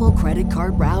harmful credit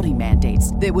card routing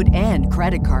mandates that would end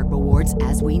credit card rewards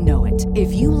as we know it.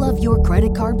 If you love your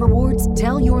credit card rewards,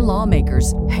 tell your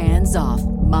lawmakers, hands off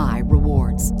my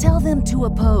rewards. Tell them to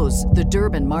oppose the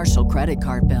Durbin-Marshall credit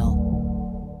card bill.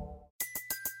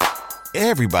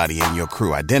 Everybody in your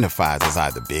crew identifies as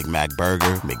either Big Mac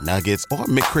Burger, McNuggets, or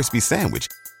McCrispy Sandwich.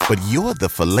 But you're the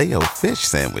Filet-O-Fish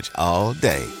Sandwich all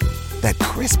day. That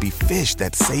crispy fish,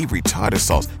 that savory tartar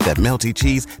sauce, that melty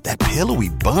cheese, that pillowy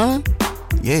bun.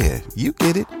 Yeah, you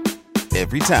get it.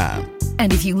 Every time.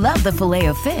 And if you love the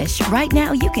Filet-O-Fish, right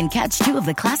now you can catch two of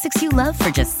the classics you love for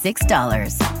just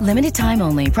 $6. Limited time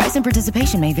only. Price and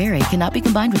participation may vary. Cannot be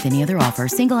combined with any other offer.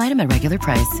 Single item at regular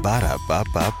price.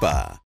 Ba-da-ba-ba-ba.